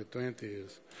 120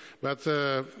 years. But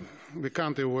we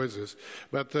can't avoid this.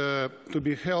 But to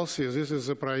be healthy, this is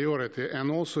a priority.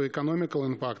 And also economical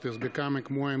impact is becoming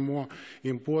more and more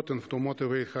important to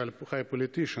motivate high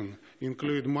politicians,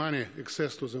 include money,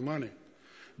 access to the money.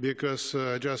 Because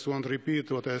I just want to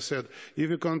repeat what I said. If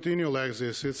we continue like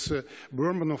this, it's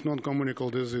burden of non-communicable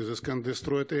diseases can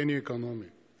destroy any economy.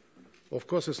 Of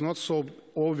course, it's not so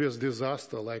obvious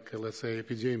disaster like, let's say,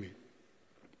 epidemic,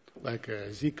 like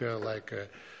Zika, like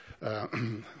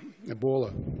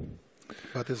Ebola.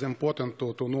 But it's important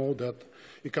to know that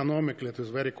economically it is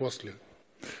very costly.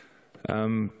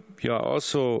 You are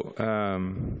also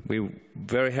we're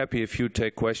very happy if you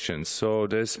take questions. So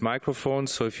there's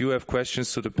microphones. So if you have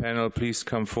questions to the panel, please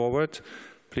come forward.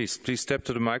 Please step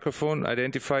to the microphone,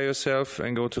 identify yourself,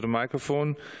 and go to the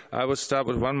microphone. I will start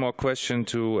with one more question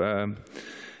to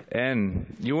Anne.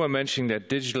 You were mentioning that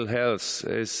digital health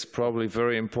is probably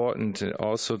very important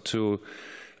also to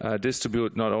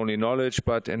distribute not only knowledge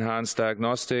but enhance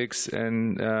diagnostics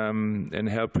and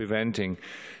help preventing.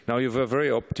 Now, you were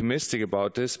very optimistic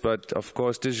about this, but of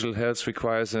course digital health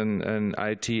requires an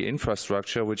IT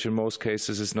infrastructure, which in most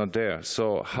cases is not there.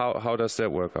 So how does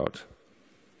that work out?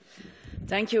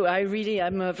 Thank you.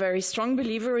 I'm a very strong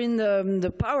believer in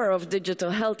the power of digital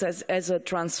health as a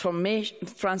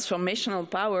transformational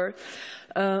power.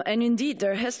 And indeed,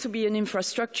 there has to be an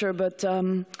infrastructure, but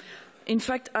in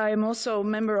fact, I am also a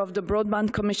member of the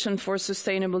Broadband Commission for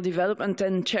Sustainable Development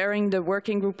and chairing the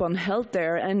working group on health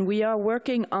there. And we are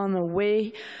working on a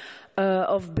way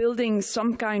of building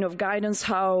some kind of guidance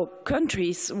how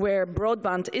countries where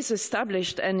broadband is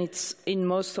established, and it's in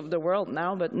most of the world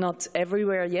now, but not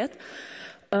everywhere yet,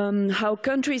 how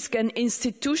countries can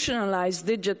institutionalize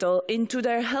digital into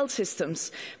their health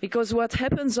systems. Because what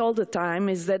happens all the time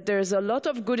is that there's a lot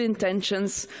of good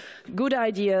intentions, good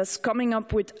ideas, coming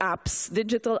up with apps,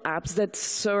 digital apps that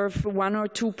serve one or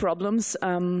two problems.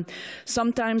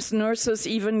 Sometimes nurses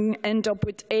even end up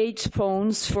with 8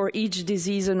 phones for each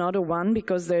disease, another one,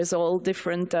 because there's all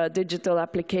different digital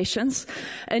applications.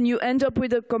 And you end up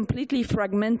with a completely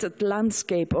fragmented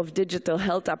landscape of digital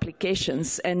health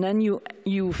applications. And then you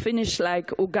finish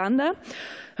like Uganda,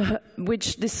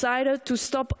 which decided to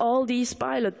stop all these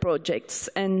pilot projects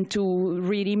and to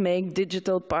really make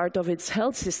digital part of its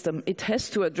health system. It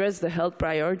has to address the health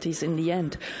priorities in the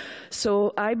end.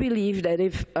 So I believe that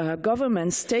if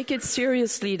governments take it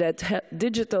seriously that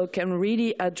digital can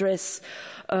really address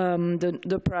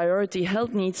the priority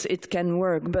health needs, it can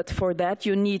work. But for that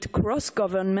you need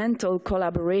cross-governmental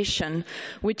collaboration,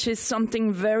 which is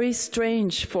something very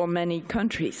strange for many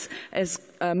countries, as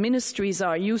ministries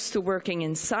are used to working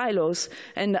in silos,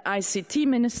 and the ICT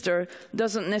minister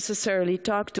doesn't necessarily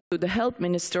talk to the health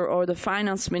minister or the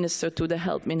finance minister to the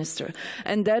health minister.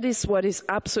 And that is what is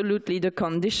absolutely the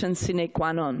condition sine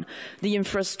qua non. The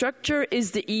infrastructure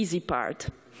is the easy part.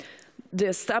 The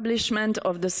establishment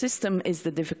of the system is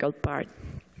the difficult part.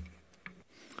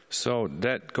 So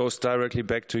that goes directly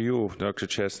back to you, Dr.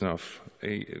 Chesnov.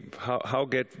 How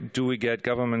do we get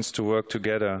governments to work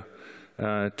together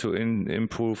to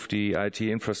improve the IT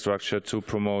infrastructure to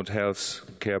promote health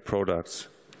care products?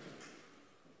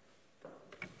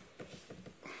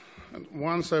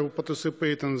 Once I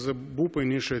participate in the BOOP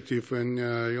initiative, and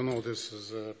you know, this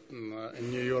is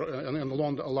in New York, in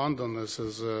London, this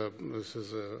is a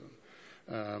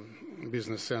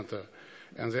business center,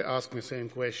 and they asked me the same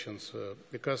questions.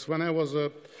 Because when I was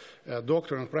a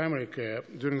doctor in primary care,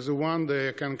 during the one day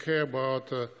I can care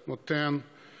about 10,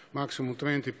 maximum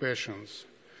 20 patients.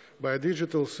 By a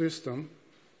digital system,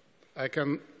 I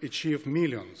can achieve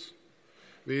millions.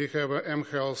 We have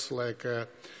mHealth, like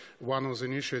one of the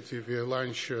initiatives we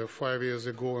launched 5 years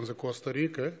ago in Costa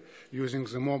Rica using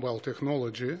the mobile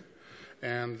technology,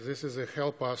 and this is a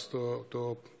help us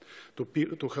to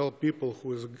help people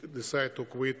who decide to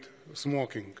quit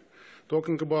smoking.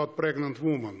 Talking about pregnant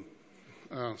women,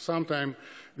 sometimes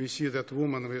we see that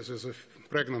women with a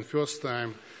pregnant first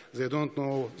time, they don't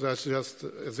know, that's just,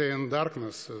 they're in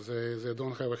darkness, they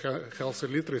don't have a health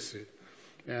literacy.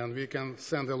 And we can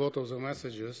send a lot of the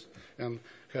messages and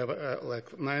have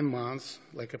like 9 months,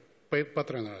 like a paid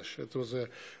patronage. It was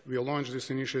we launched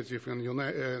this initiative in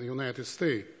United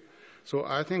States. So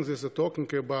I think this is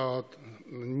talking about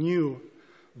new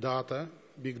data,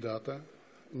 big data,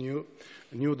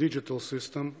 new digital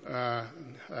system,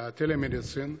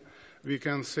 telemedicine. We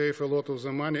can save a lot of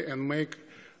the money and make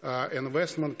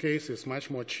investment cases much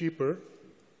more cheaper,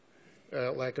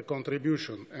 like a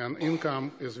contribution, and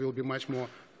income will be much more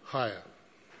higher.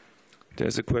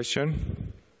 There's a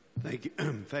question. Thank you.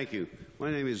 Thank you.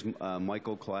 My name is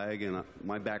Michael Clegg, and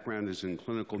my background is in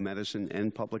clinical medicine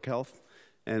and public health.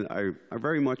 And I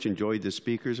very much enjoyed the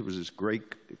speakers. It was this great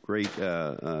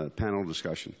panel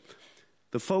discussion.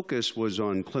 The focus was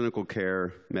on clinical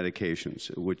care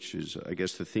medications, which is, I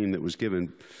guess, the theme that was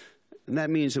given. And that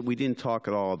means that we didn't talk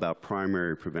at all about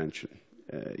primary prevention.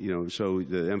 So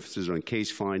the emphasis on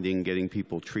case finding, getting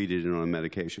people treated and on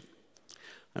medication.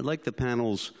 I'd like the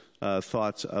panel's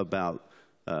thoughts about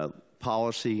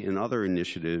policy and other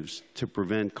initiatives to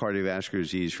prevent cardiovascular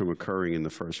disease from occurring in the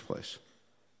first place.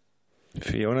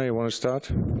 Fiona, you want to start?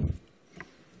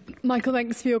 Michael,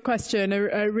 thanks for your question.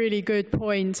 A really good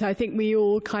point. I think we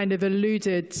all kind of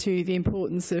alluded to the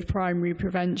importance of primary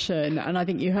prevention, and I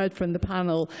think you heard from the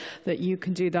panel that you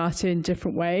can do that in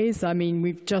different ways. I mean,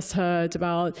 we've just heard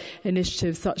about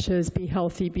initiatives such as Be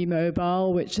Healthy, Be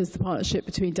Mobile, which is the partnership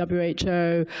between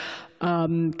WHO,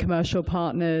 commercial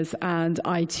partners and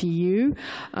ITU,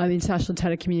 the International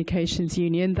Telecommunications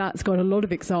Union. That's got a lot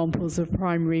of examples of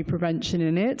primary prevention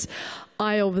in it.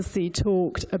 I obviously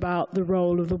talked about the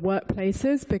role of the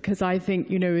workplaces because I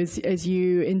think, as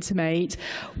you intimate,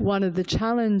 one of the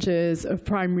challenges of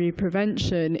primary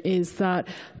prevention is that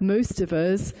most of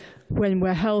us, when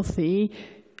we're healthy,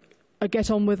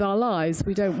 get on with our lives.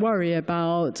 We don't worry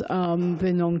about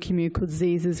the non-communicable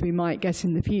diseases we might get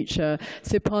in the future.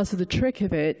 So part of the trick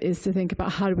of it is to think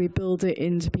about how do we build it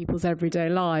into people's everyday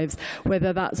lives,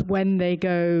 whether that's when they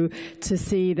go to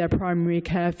see their primary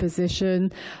care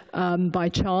physician by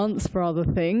chance for other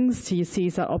things, to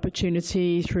seize that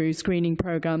opportunity through screening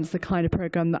programs, the kind of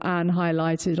program that Anne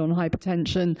highlighted on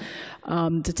hypertension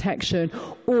detection,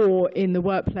 or in the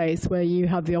workplace where you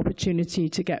have the opportunity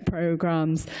to get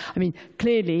programs. I mean,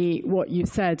 clearly what you've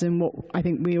said and what I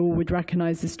think we all would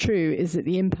recognize is true is that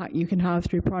the impact you can have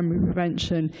through primary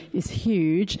prevention is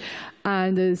huge.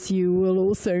 And as you will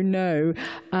also know,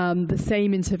 the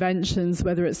same interventions,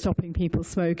 whether it's stopping people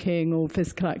smoking or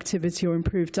physical activity or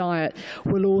improved diet,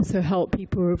 will also help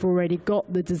people who have already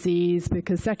got the disease,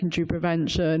 because secondary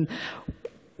prevention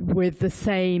with the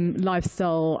same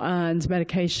lifestyle and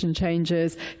medication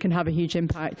changes can have a huge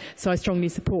impact. So I strongly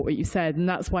support what you said, and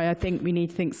that's why I think we need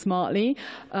to think smartly.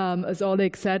 As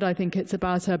Oleg said, I think it's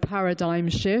about a paradigm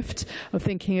shift of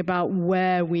thinking about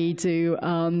where we do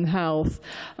health.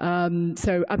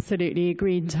 So absolutely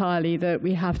agree entirely that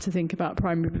we have to think about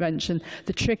primary prevention.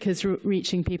 The trick is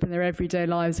reaching people in their everyday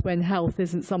lives when health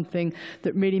isn't something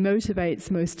that really motivates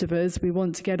most of us. We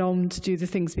want to get on to do the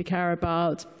things we care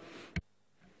about.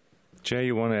 Jay,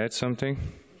 you want to add something?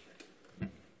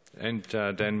 And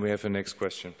then we have a next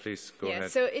question. Please go ahead.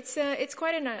 So it's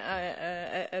quite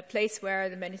a place where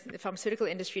the pharmaceutical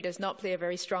industry does not play a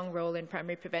very strong role in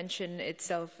primary prevention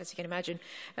itself, as you can imagine.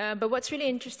 But what's really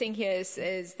interesting here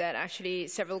is that actually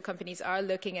several companies are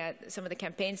looking at some of the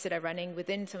campaigns that are running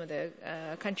within some of the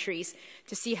countries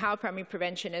to see how primary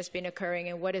prevention has been occurring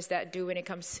and what does that do when it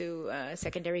comes to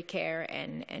secondary care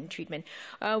and treatment.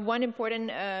 One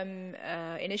important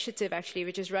initiative, actually,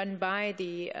 which is run by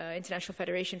the International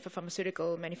Federation for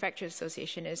Pharmaceutical Manufacturers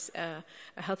Association, is a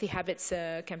Healthy Habits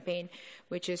campaign,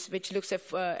 which looks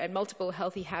at multiple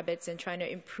healthy habits and trying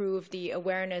to improve the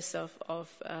awareness of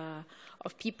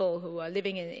people who are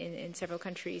living in several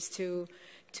countries to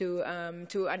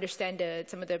understand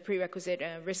some of the prerequisite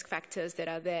risk factors that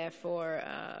are there for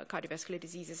cardiovascular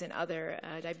diseases and other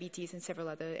diabetes and several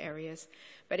other areas.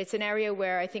 But it's an area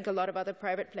where I think a lot of other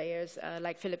private players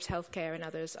like Philips Healthcare and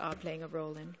others are playing a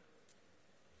role in.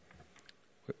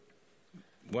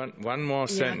 One more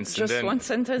sentence. Just and then one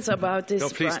sentence about this. No,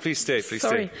 please stay.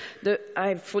 Sorry,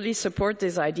 I fully support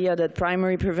this idea that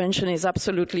primary prevention is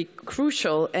absolutely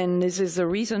crucial, and this is the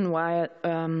reason why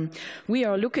we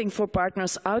are looking for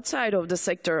partners outside of the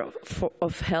sector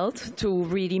of health to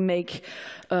really make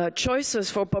choices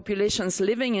for populations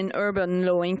living in urban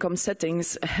low-income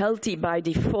settings healthy by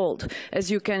default.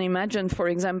 As you can imagine, for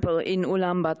example, in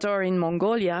Ulaanbaatar in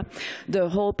Mongolia, the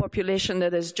whole population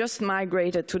that has just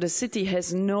migrated to the city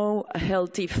has no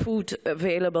healthy food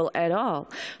available at all.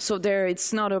 So there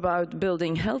it's not about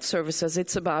building health services,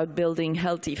 it's about building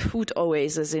healthy food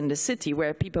oases in the city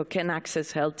where people can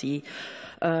access healthier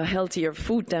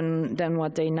food than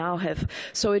what they now have.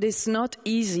 So it is not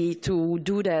easy to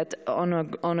do that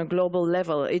on a global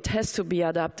level. It has to be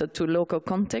adapted to local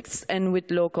contexts and with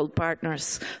local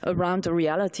partners around the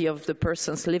reality of the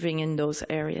persons living in those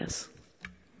areas.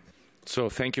 So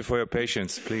thank you for your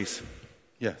patience, please.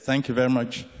 Yeah, thank you very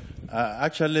much.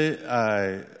 Actually,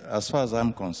 as far as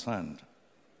I'm concerned,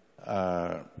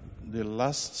 the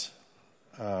last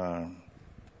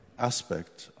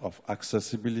aspect of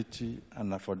accessibility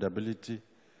and affordability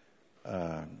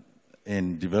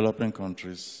in developing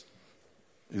countries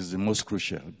is the most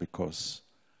crucial because,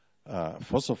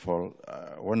 first of all,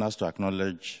 one has to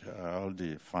acknowledge all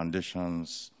the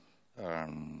foundations,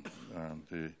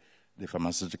 the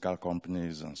pharmaceutical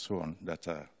companies and so on that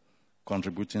are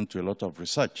contributing to a lot of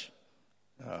research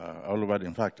all over.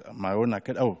 In fact, my own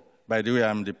academy, by the way,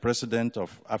 I'm the president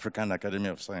of African Academy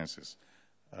of Sciences.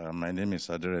 My name is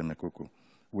Adere Mekuku.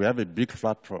 We have a big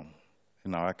platform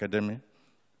in our academy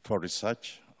for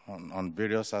research on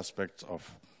various aspects of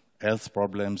health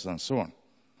problems and so on.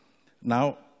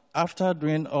 Now, after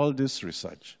doing all this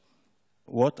research,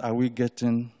 what are we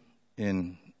getting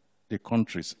in the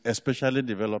countries, especially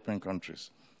developing countries?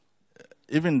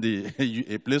 Even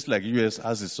a place like US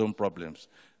has its own problems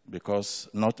because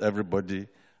not everybody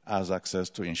has access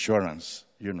to insurance,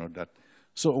 you know that.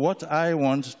 So what I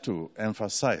want to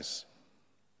emphasize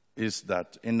is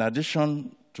that in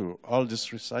addition to all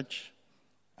this research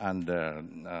and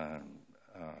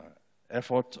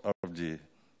effort of the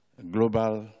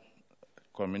global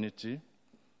community,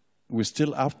 we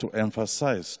still have to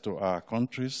emphasize to our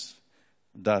countries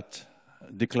that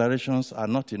declarations are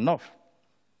not enough.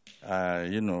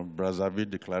 Brazzaville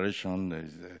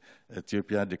Declaration,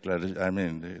 Ethiopia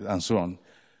Declaration, and so on,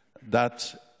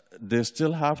 that they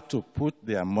still have to put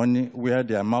their money where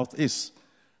their mouth is.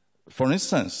 For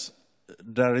instance,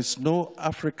 there is no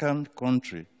African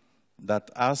country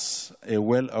that has a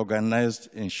well-organized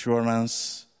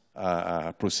insurance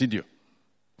procedure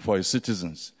for its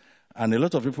citizens. And a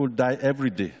lot of people die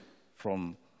every day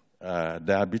from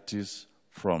diabetes,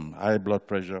 from high blood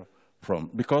pressure,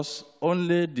 because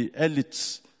only the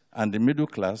elites and the middle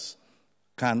class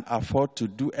can afford to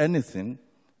do anything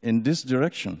in this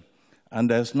direction. And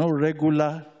there's no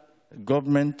regular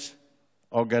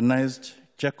government-organized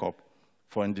checkup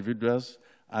for individuals.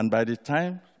 And by the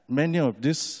time many of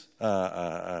these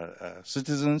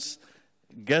citizens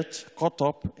get caught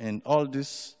up in all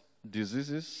these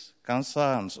diseases, cancer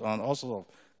and so on, all sorts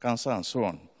of cancer and so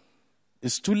on,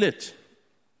 it's too late.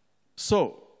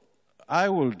 So I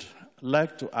would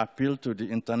like to appeal to the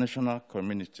international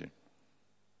community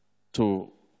to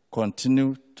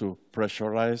continue to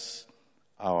pressurize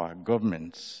our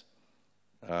governments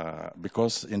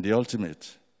because in the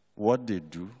ultimate, what they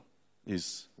do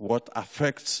is what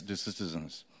affects the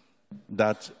citizens,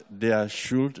 that there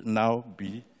should now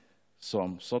be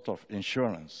some sort of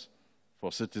insurance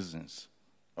for citizens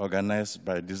organized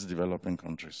by these developing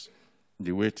countries,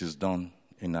 the way it is done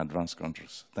in advanced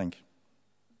countries. Thank you.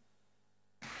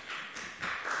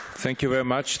 Thank you very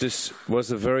much. This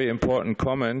was a very important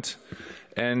comment.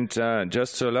 And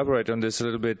just to elaborate on this a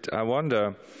little bit, I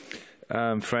wonder,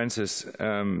 Francis,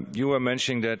 you were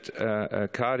mentioning that a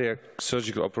cardiac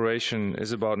surgical operation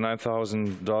is about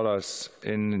 $9,000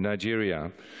 in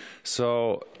Nigeria.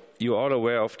 So you're all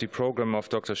aware of the program of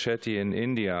Dr. Shetty in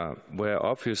India, where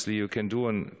obviously you can do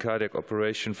a cardiac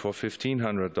operation for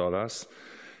 $1,500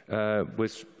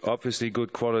 with obviously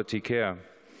good quality care.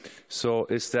 So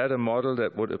is that a model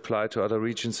that would apply to other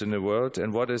regions in the world?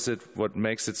 And what is it, what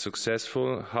makes it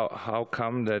successful? How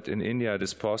come that in India it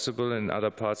is possible, in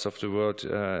other parts of the world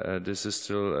this is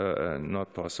still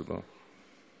not possible?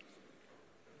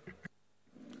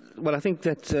 Well, I think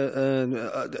that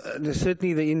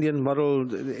certainly the Indian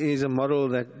model is a model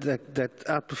that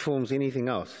outperforms anything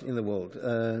else in the world.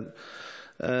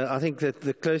 I think that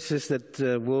the closest that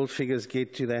world figures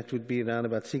get to that would be around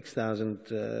about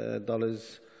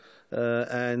 $6,000.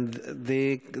 And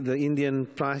the Indian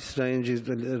price ranges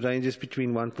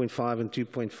between 1.5 and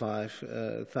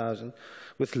 2.5 thousand,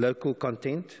 with local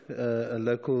content,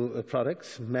 local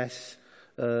products, mass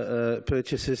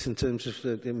purchases in terms of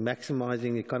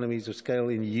maximizing economies of scale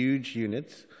in huge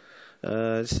units.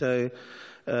 So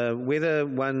whether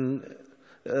one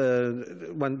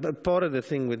part of the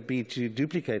thing would be to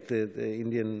duplicate the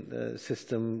Indian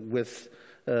system with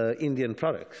Indian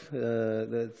products.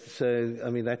 So, I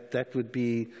mean, that would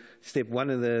be step one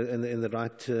in the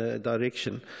right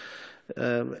direction.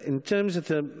 In terms of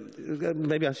the,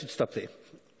 maybe I should stop there.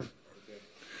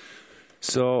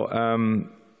 So,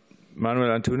 Manuel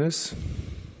Antunes.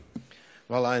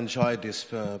 Well, I enjoyed this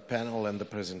panel and the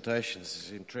presentations.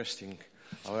 It's interesting.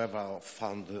 However, I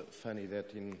found funny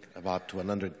that in about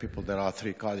 100 people there are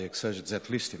 3 cardiac surgeons at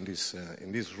least in this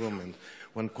room, and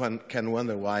one can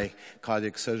wonder why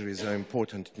cardiac surgery is so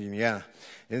important in India,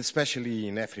 and especially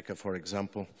in Africa, for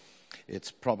example.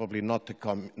 it's probably not the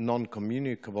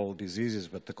non-communicable diseases,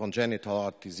 but the congenital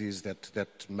heart disease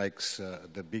that makes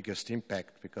the biggest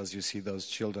impact, because you see those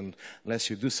children, unless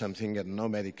you do something and no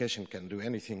medication can do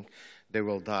anything, they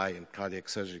will die, and cardiac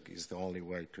surgery is the only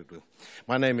way to do.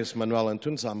 My name is Manuel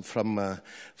Antunes. I'm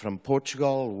from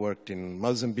Portugal, worked in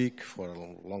Mozambique for a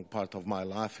long part of my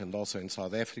life, and also in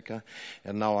South Africa.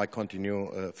 And now I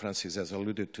continue, Francis has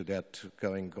alluded to that,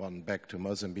 going on back to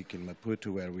Mozambique in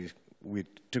Maputo, where we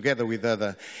together with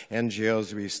other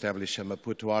NGOs, we established a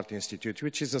Maputo Art Institute,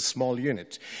 which is a small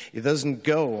unit. It doesn't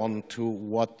go on to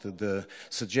what the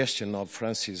suggestion of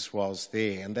Francis was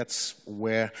there, and that's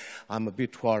where I'm a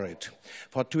bit worried.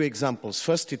 For two examples.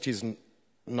 First, it is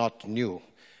not new.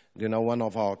 You know, one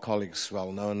of our colleagues,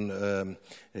 well known,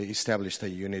 established a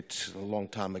unit a long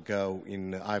time ago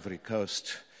in Ivory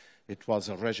Coast. It was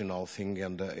a regional thing,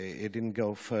 and it didn't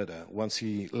go further. Once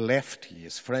he left, he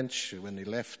is French, when he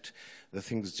left, the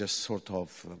things just sort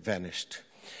of vanished.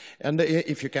 And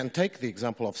if you can take the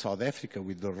example of South Africa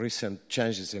with the recent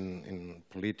changes in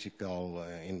political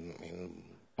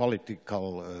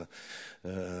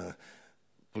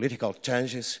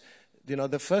changes, you know,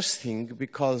 the first thing,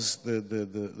 because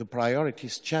the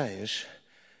priorities change,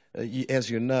 as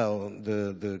you know,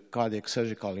 the cardiac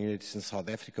surgical units in South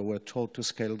Africa were told to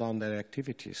scale down their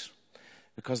activities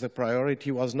because the priority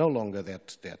was no longer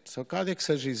that. So cardiac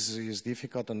surgery is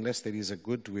difficult unless there is a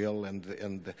goodwill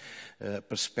and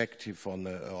perspective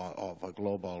of a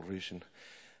global region.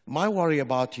 My worry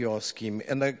about your scheme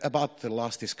and about the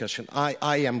last discussion,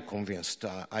 I am convinced.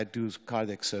 I do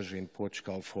cardiac surgery in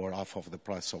Portugal for half of the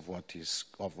price of what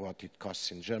it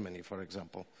costs in Germany, for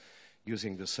example,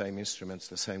 using the same instruments,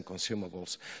 the same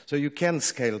consumables. So you can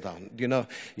scale down. You know,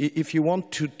 if you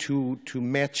want to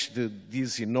match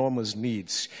these enormous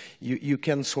needs, you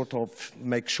can sort of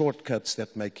make shortcuts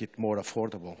that make it more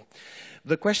affordable.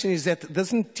 The question is that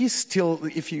doesn't this still,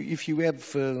 if you have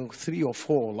 3 or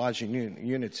 4 large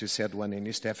units, you said one in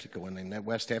East Africa, one in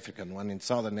West Africa, and one in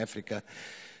Southern Africa,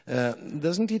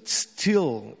 doesn't it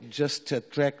still just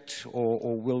attract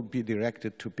or will be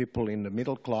directed to people in the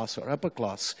middle class or upper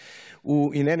class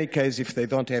who, in any case, if they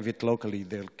don't have it locally,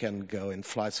 they can go and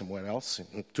fly somewhere else,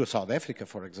 to South Africa,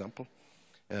 for example?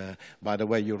 By the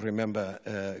way, you remember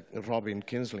Robin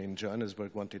Kinsley in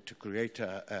Johannesburg wanted to create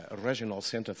a regional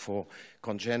center for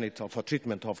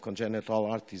treatment of congenital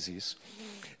heart disease.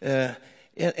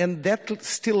 And that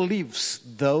still leaves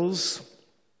those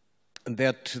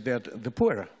that the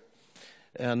poor.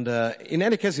 And in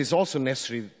any case, it's also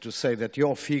necessary to say that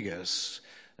your figures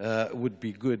would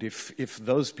be good if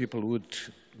those people would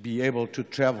be able to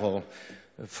travel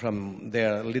from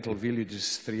their little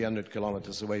villages 300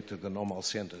 kilometers away to the normal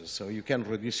centers. So you can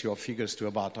reduce your figures to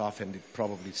about half, and it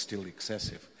probably still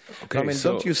excessive. Okay, I mean,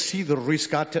 don't you see the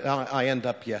risk, I end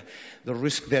up here, the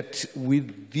risk that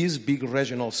with these big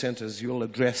regional centers you'll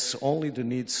address only the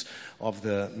needs of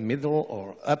the middle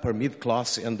or upper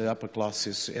mid-class and the upper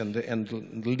classes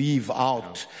and leave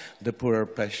out the poorer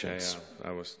patients?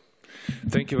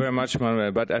 Thank you very much,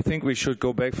 Manuel. But I think we should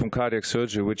go back from cardiac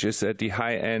surgery, which is at the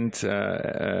high end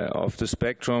of the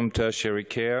spectrum, tertiary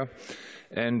care.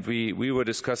 And we were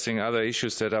discussing other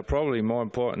issues that are probably more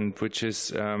important, which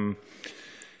is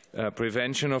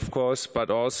prevention, of course, but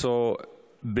also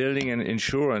building an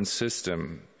insurance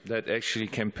system that actually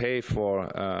can pay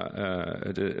for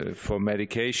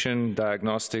medication,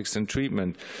 diagnostics, and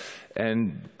treatment.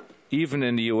 And even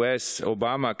in the US,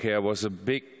 Obamacare was a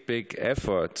big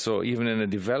effort. So even in a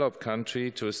developed country,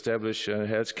 to establish a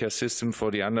healthcare system for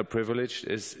the underprivileged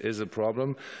is a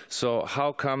problem. So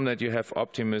how come that you have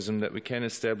optimism that we can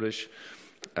establish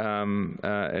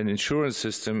an insurance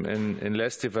system in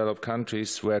less developed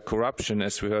countries where corruption,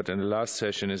 as we heard in the last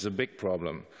session, is a big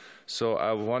problem? So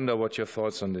I wonder what your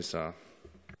thoughts on this are.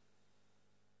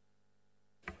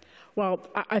 Well,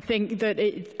 I think that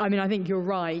I think you're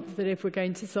right, that if we're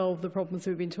going to solve the problems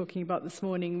we've been talking about this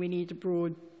morning, we need a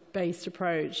broad-based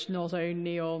approach, not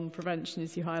only on prevention,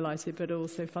 as you highlighted, but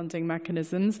also funding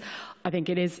mechanisms. I think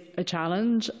it is a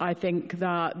challenge. I think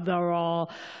that there are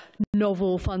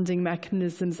novel funding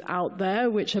mechanisms out there,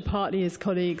 which are partly, as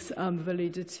colleagues have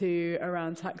alluded to,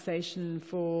 around taxation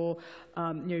for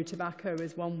tobacco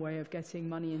is one way of getting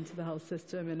money into the health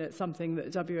system, and it's something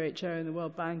that WHO and the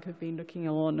World Bank have been looking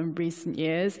on in recent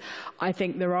years. I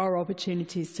think there are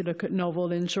opportunities to look at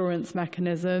novel insurance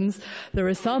mechanisms. There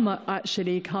are some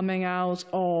actually coming coming out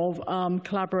of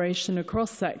collaboration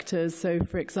across sectors. So,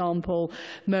 for example,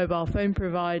 mobile phone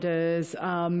providers,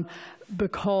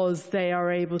 because they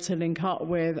are able to link up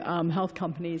with health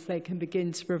companies, they can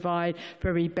begin to provide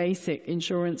very basic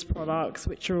insurance products,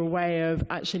 which are a way of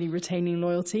actually retaining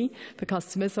loyalty for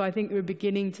customers. So I think we're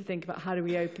beginning to think about how do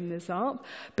we open this up.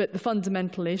 But the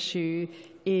fundamental issue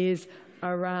is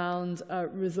around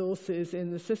resources in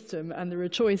the system, and there are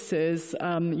choices.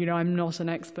 You know, I'm not an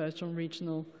expert on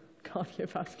regional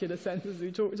cardiovascular centres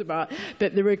we talked about,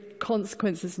 but there are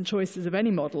consequences and choices of any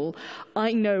model.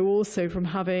 I know also from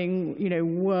having, you know,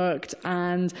 worked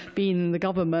and been in the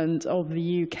government of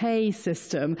the UK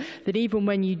system, that even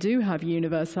when you do have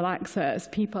universal access,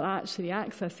 people actually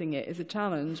accessing it is a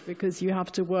challenge, because you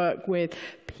have to work with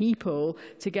people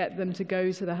to get them to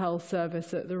go to the health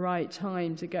service at the right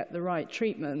time to get the right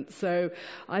treatment. So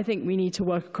I think we need to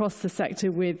work across the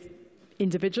sector with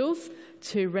individuals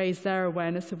to raise their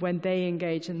awareness of when they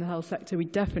engage in the health sector. We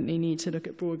definitely need to look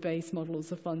at broad-based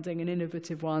models of funding and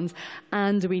innovative ones.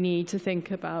 And we need to think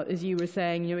about, as you were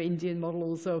saying, you know, Indian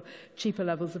models or cheaper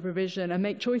levels of provision, and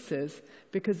make choices,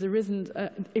 because there isn't,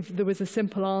 if there was a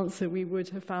simple answer, we would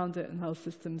have found it in health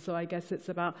systems. So I guess it's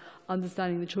about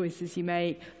understanding the choices you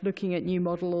make, looking at new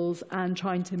models, and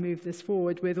trying to move this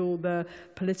forward with all the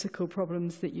political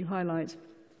problems that you highlight.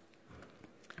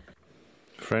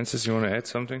 Francis, you want to add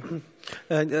something?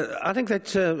 I think that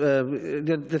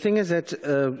the thing is that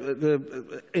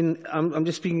I'm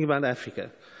just speaking about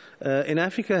Africa. In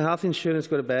Africa, health insurance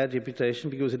got a bad reputation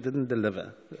because it didn't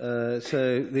deliver.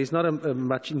 So there's not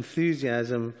much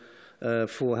enthusiasm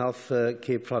for health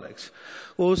care products.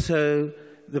 Also,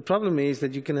 the problem is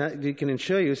that you can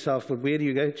insure yourself, but where do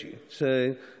you go to?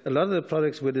 So a lot of the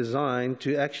products were designed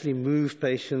to actually move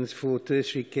patients for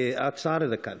tertiary care outside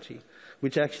of the country,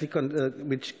 which actually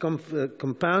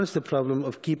compounds the problem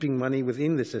of keeping money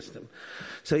within the system.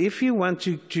 So if you want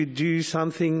to do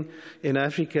something in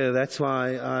Africa, that's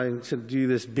why I sort of do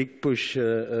this big push,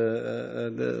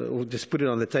 or just put it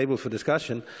on the table for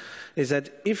discussion, is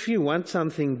that if you want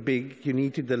something big, you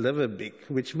need to deliver big,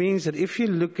 which means that if you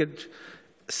look at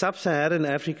sub-Saharan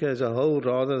Africa as a whole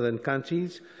rather than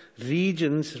countries,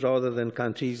 regions rather than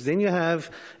countries, then you have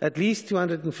at least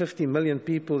 250 million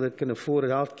people that can afford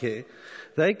health care.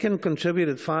 They can contribute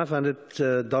at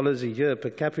 $500 a year per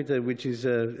capita, which is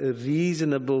a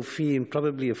reasonable fee and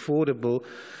probably affordable,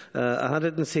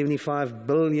 $175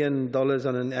 billion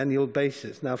on an annual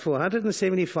basis. Now, for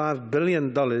 $175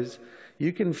 billion,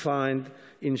 you can find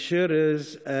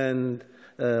insurers and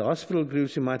hospital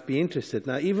groups who might be interested.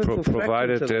 Now, even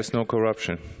provided there's no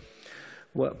corruption.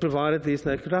 Well, provided there's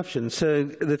no corruption. So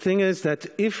the thing is that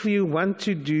if you want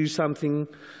to do something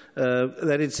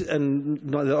that it's, and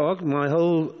my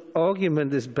whole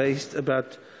argument is based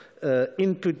about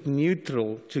input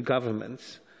neutral to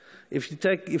governments.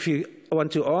 If you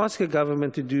want to ask a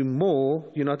government to do more,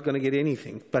 you're not going to get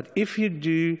anything. But if you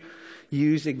do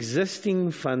use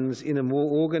existing funds in a more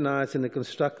organized and a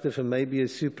constructive and maybe a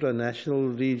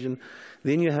supranational region,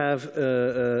 then you have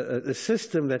a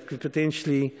system that could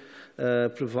potentially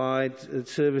provide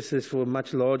services for a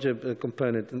much larger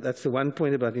component. And that's the one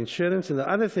point about insurance. And the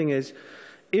other thing is,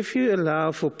 if you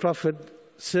allow for profit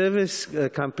service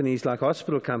companies like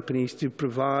hospital companies to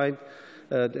provide,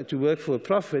 to work for a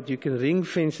profit, you can ring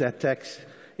fence that tax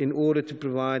in order to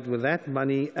provide with that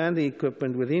money and the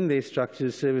equipment within their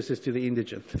structures services to the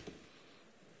indigent.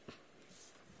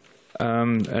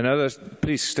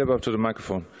 Please step up to the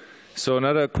microphone. So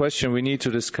another question we need to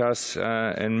discuss,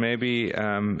 and maybe,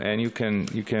 and you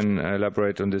can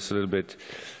elaborate on this a little bit.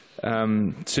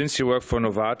 Since you work for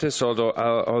Novartis,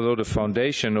 although the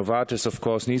foundation, Novartis, of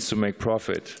course, needs to make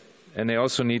profit, and they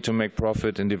also need to make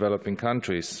profit in developing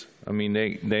countries. I mean,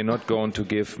 they're not going to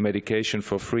give medication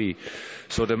for free.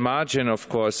 So the margin, of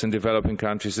course, in developing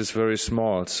countries is very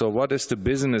small. So what is the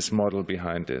business model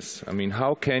behind this? I mean,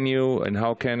 how can you and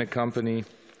how can a company?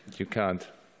 You can't.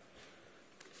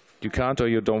 You can't or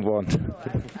you don't want?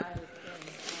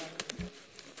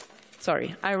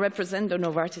 Sorry, I represent the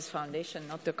Novartis Foundation,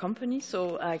 not the company,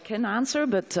 so I can answer,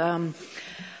 but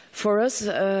for us,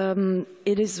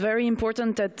 it is very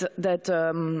important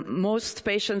that most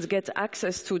patients get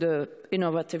access to the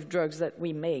innovative drugs that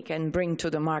we make and bring to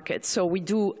the market. So we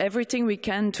do everything we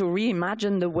can to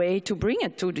reimagine the way to bring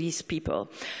it to these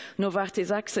people. Novartis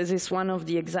Access is one of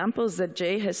the examples that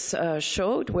Jay has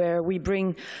showed, where we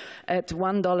bring at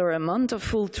 $1 a month a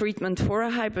full treatment for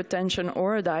a hypertension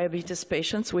or a diabetes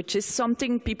patient, which is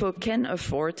something people can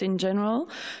afford in general.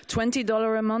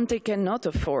 $20 a month they cannot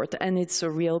afford, and it's a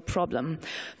real problem.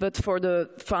 But for the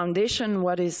foundation,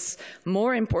 what is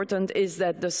more important is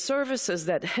that the services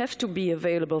that have to be be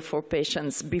available for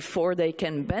patients before they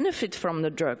can benefit from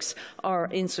the drugs are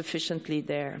insufficiently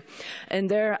there. And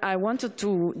there I wanted to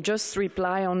just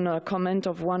reply on a comment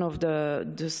of one of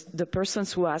the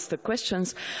persons who asked the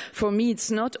questions. For me,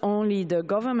 it's not only the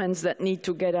governments that need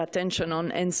to get attention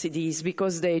on NCDs,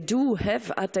 because they do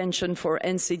have attention for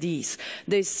NCDs.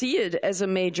 They see it as a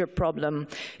major problem.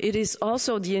 It is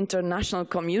also the international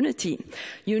community.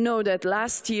 You know that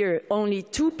last year only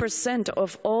 2%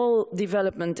 of all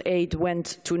development aid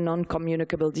went to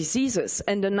non-communicable diseases,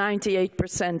 and the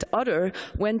 98% other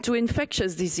went to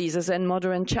infectious diseases and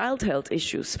mother and child health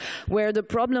issues, where the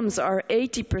problems are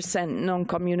 80%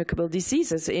 non-communicable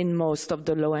diseases in most of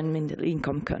the low and middle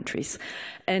income countries.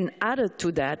 And added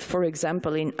to that, for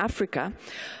example, in Africa,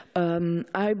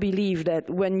 I believe that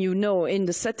when you know in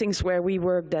the settings where we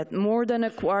work that more than a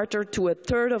quarter to a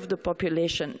third of the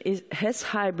population has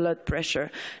high blood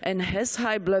pressure, and has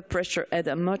high blood pressure at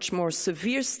a much more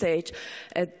severe stage,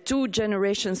 at 2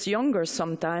 generations younger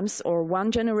sometimes, or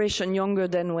 1 generation younger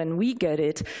than when we get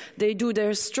it, they do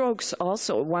their strokes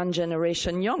also 1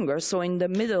 generation younger, so in the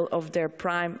middle of their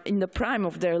prime, in the prime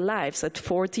of their lives at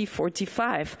 40,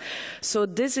 45. So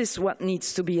this is what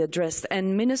needs to be addressed,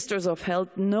 and ministers of health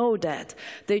know that.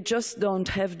 They just don't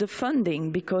have the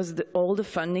funding, because all the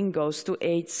funding goes to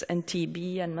AIDS and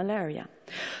TB and malaria.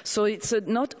 So it's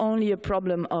not only a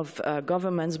problem of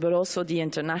governments, but also the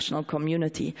international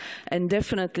community. And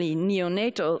definitely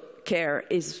neonatal care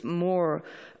is more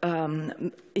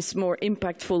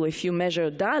impactful if you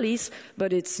measure DALYs,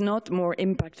 but it's not more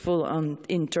impactful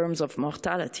in terms of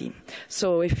mortality.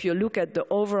 So if you look at the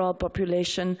overall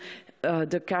population,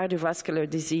 the cardiovascular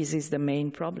disease is the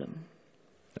main problem.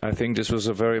 I think this was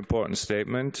a very important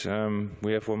statement.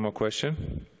 We have one more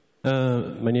question.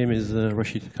 My name is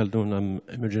Rashid Khaldoun. I'm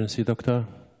emergency doctor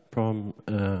from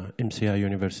MCI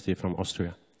University from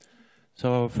Austria.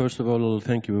 So first of all,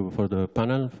 thank you for the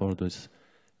panel, for this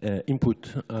input.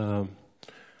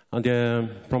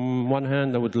 From one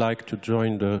hand, I would like to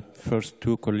join the first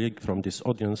 2 colleagues from this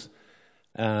audience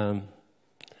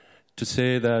to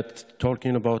say that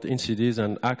talking about NCDs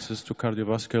and access to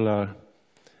cardiovascular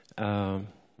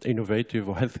innovative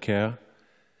or healthcare,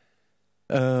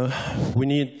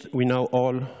 we know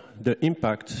all the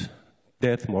impact,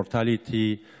 death,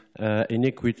 mortality,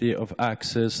 inequity of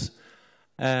access,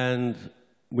 and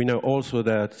we know also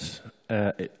that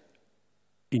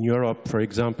in Europe, for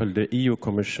example, the EU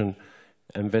Commission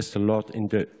invests a lot in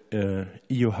the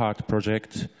EU Heart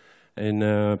project,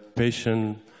 in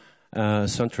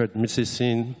patient-centered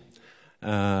medicine,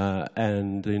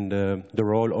 and in the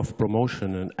role of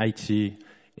promotion and IT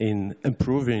in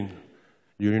improving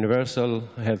universal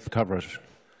health coverage.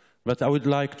 But I would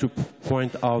like to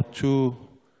point out two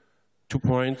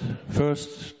points.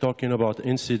 First, talking about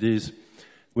NCDs,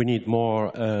 we need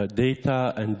more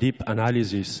data and deep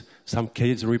analysis, some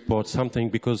case reports, something,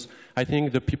 because I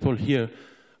think the people here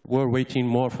were waiting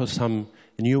more for some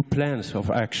new plans of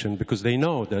action, because they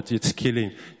know that it's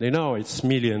killing, they know it's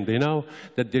million, they know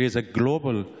that there is a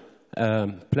global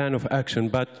plan of action,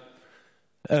 but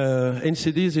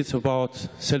NCDs, it's about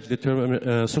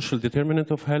social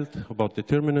determinant of health, about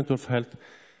determinant of health,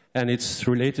 and it's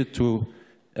related to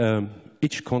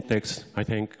each context, I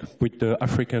think. With the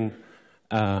African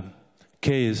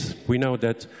case, we know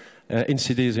that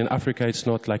NCDs in Africa, it's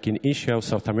not like in Asia or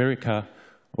South America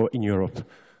or in Europe.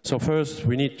 So first,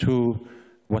 we need to,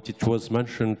 what it was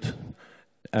mentioned,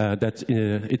 that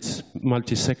it's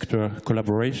multi-sector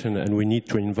collaboration, and we need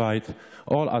to invite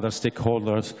all other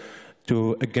stakeholders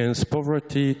to against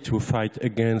poverty, to fight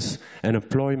against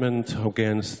unemployment,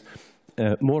 against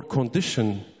more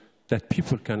condition that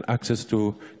people can access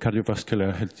to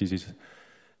cardiovascular health disease.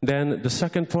 Then the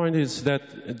second point is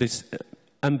that this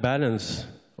imbalance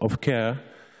of care.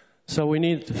 So we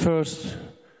need first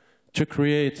to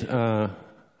create a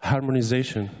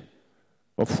harmonization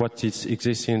of what is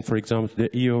existing, for example, the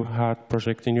EU Heart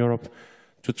project in Europe,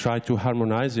 to try to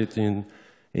harmonize it in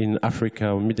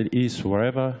Africa or Middle East,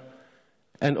 wherever,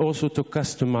 and also to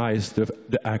customize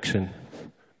the action.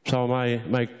 So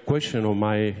my question or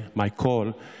my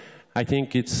call, I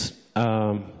think it's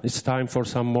time for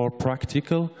some more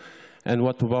practical, and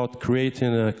what about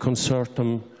creating a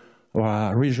consortium or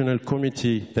a regional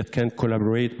committee that can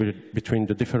collaborate between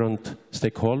the different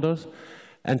stakeholders,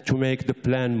 and to make the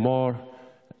plan more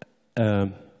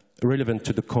relevant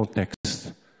to the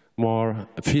context, more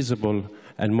feasible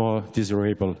and more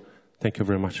desirable. Thank you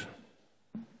very much.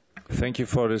 Thank you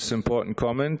for this important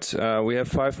comment. We have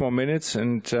 5 more minutes,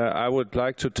 and I would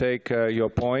like to take your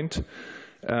point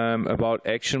about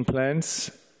action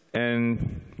plans.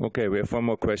 And okay, we have one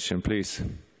more question, please.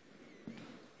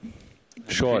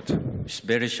 Short. It's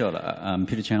very short. I'm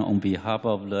Peter Chang on behalf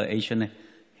of the Asian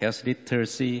Health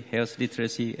Literacy,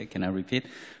 can I repeat,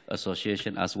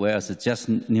 Association, as well as the just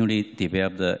newly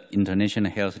developed the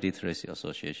International Health Literacy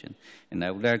Association. And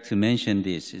I would like to mention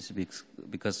this is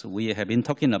because we have been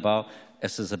talking about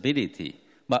accessibility,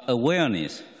 but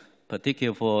awareness,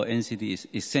 particularly for NCD, is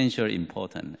essentially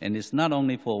important. And it's not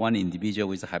only for one individual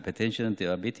with hypertension and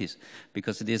diabetes,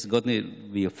 because it is going to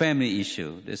be a family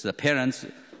issue. The parents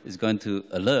is going to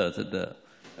alert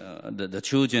the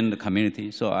children, the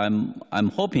community. So I'm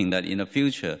hoping that in the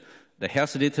future, the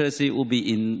health literacy will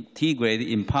be integrated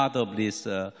in part of this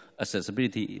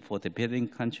accessibility for developing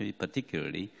countries,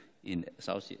 particularly in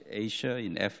South Asia,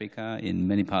 in Africa, in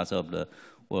many parts of the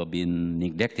world, being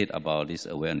neglected about this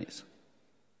awareness.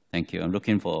 Thank you. I'm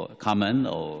looking for a comment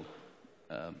or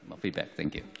feedback.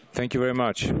 Thank you. Thank you very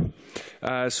much.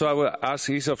 So I will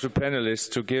ask each of the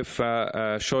panelists to give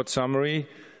a short summary,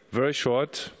 very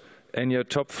short, and your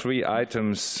top 3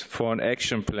 items for an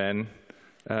action plan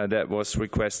that was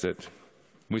requested.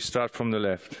 We start from the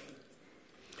left.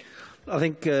 I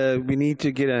think we need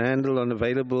to get a handle on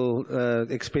available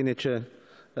expenditure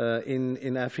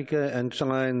in Africa and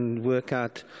try and work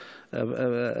out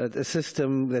a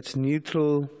system that's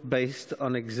neutral based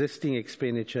on existing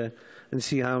expenditure and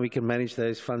see how we can manage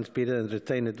those funds better and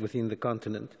retain it within the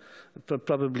continent.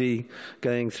 Probably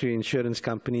going through insurance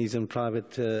companies and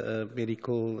private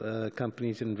medical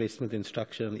companies, investment in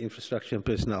structure and infrastructure and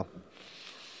personnel.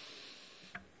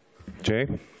 Jay?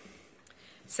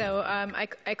 So I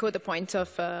echo the point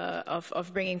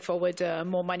of bringing forward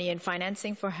more money and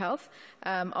financing for health.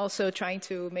 Also trying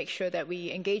to make sure that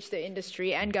we engage the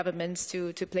industry and governments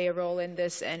to play a role in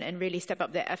this and really step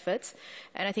up their efforts.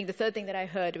 And I think the third thing that I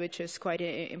heard, which is quite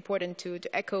important to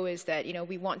echo, is that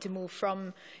we want to move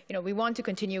from we want to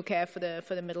continue care for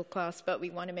the middle class, but we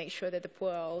want to make sure that the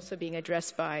poor are also being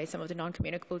addressed by some of the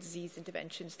non-communicable disease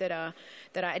interventions that are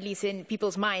at least in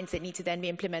people's minds that need to then be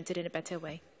implemented in a better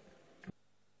way.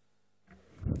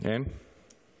 Anne?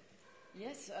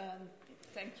 Yes,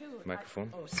 thank you.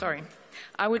 Microphone. Sorry.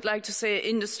 I would like to say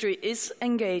industry is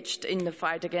engaged in the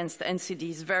fight against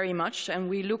NCDs very much, and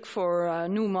we look for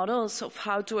new models of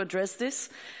how to address this.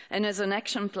 And as an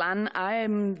action plan, I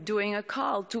am doing a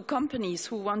call to companies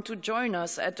who want to join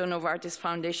us at the Novartis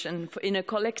Foundation in a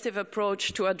collective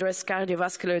approach to address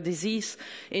cardiovascular disease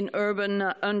in urban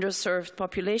underserved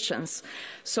populations.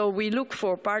 So we look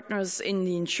for partners in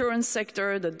the insurance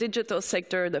sector, the digital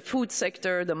sector, the food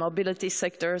sector, the mobility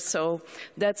sector. So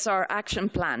that's our action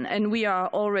plan. And we are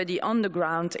already on the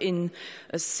ground in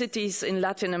cities in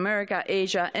Latin America,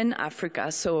 Asia, and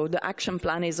Africa. So the action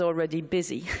plan is already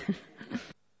busy.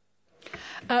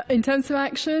 In terms of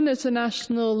action at a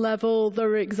national level, there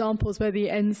are examples where the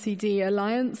NCD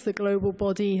Alliance, the global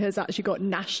body, has actually got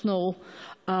national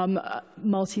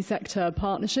multi-sector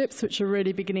partnerships, which are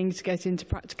really beginning to get into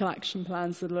practical action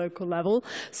plans at the local level.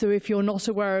 So if you're not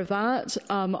aware of that,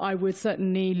 I would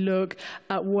certainly look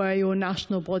at where your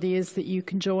national body is that you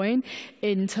can join.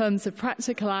 In terms of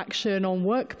practical action on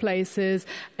workplaces,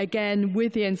 again,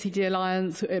 with the NCD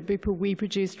Alliance, we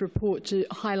produced a report to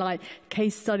highlight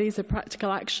case studies of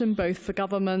practical action, both for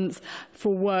governments,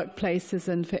 for workplaces,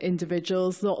 and for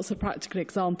individuals. Lots of practical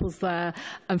examples there.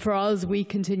 And for us, we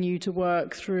continue to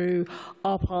work through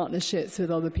our partnerships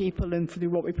with other people and through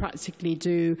what we practically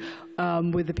do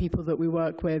with the people that we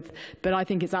work with. But I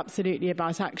think it's absolutely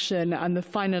about action. And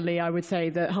finally, I would say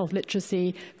that health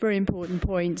literacy, very important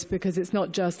point, because it's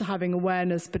not just having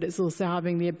awareness, but it's also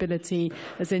having the ability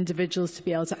as individuals to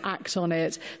be able to act on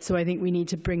it. So I think we need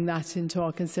to bring that into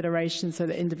our consideration so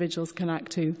that individuals can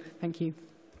act too. Thank you.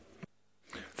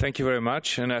 Thank you very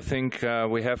much. And I think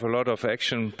we have a lot of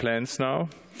action plans now.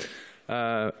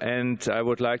 And I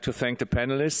would like to thank the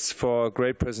panelists for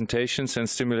great presentations and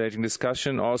stimulating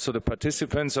discussion, also the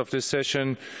participants of this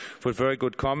session with very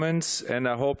good comments, and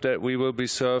I hope that we will be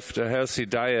served a healthy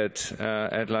diet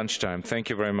at lunchtime. Thank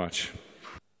you very much.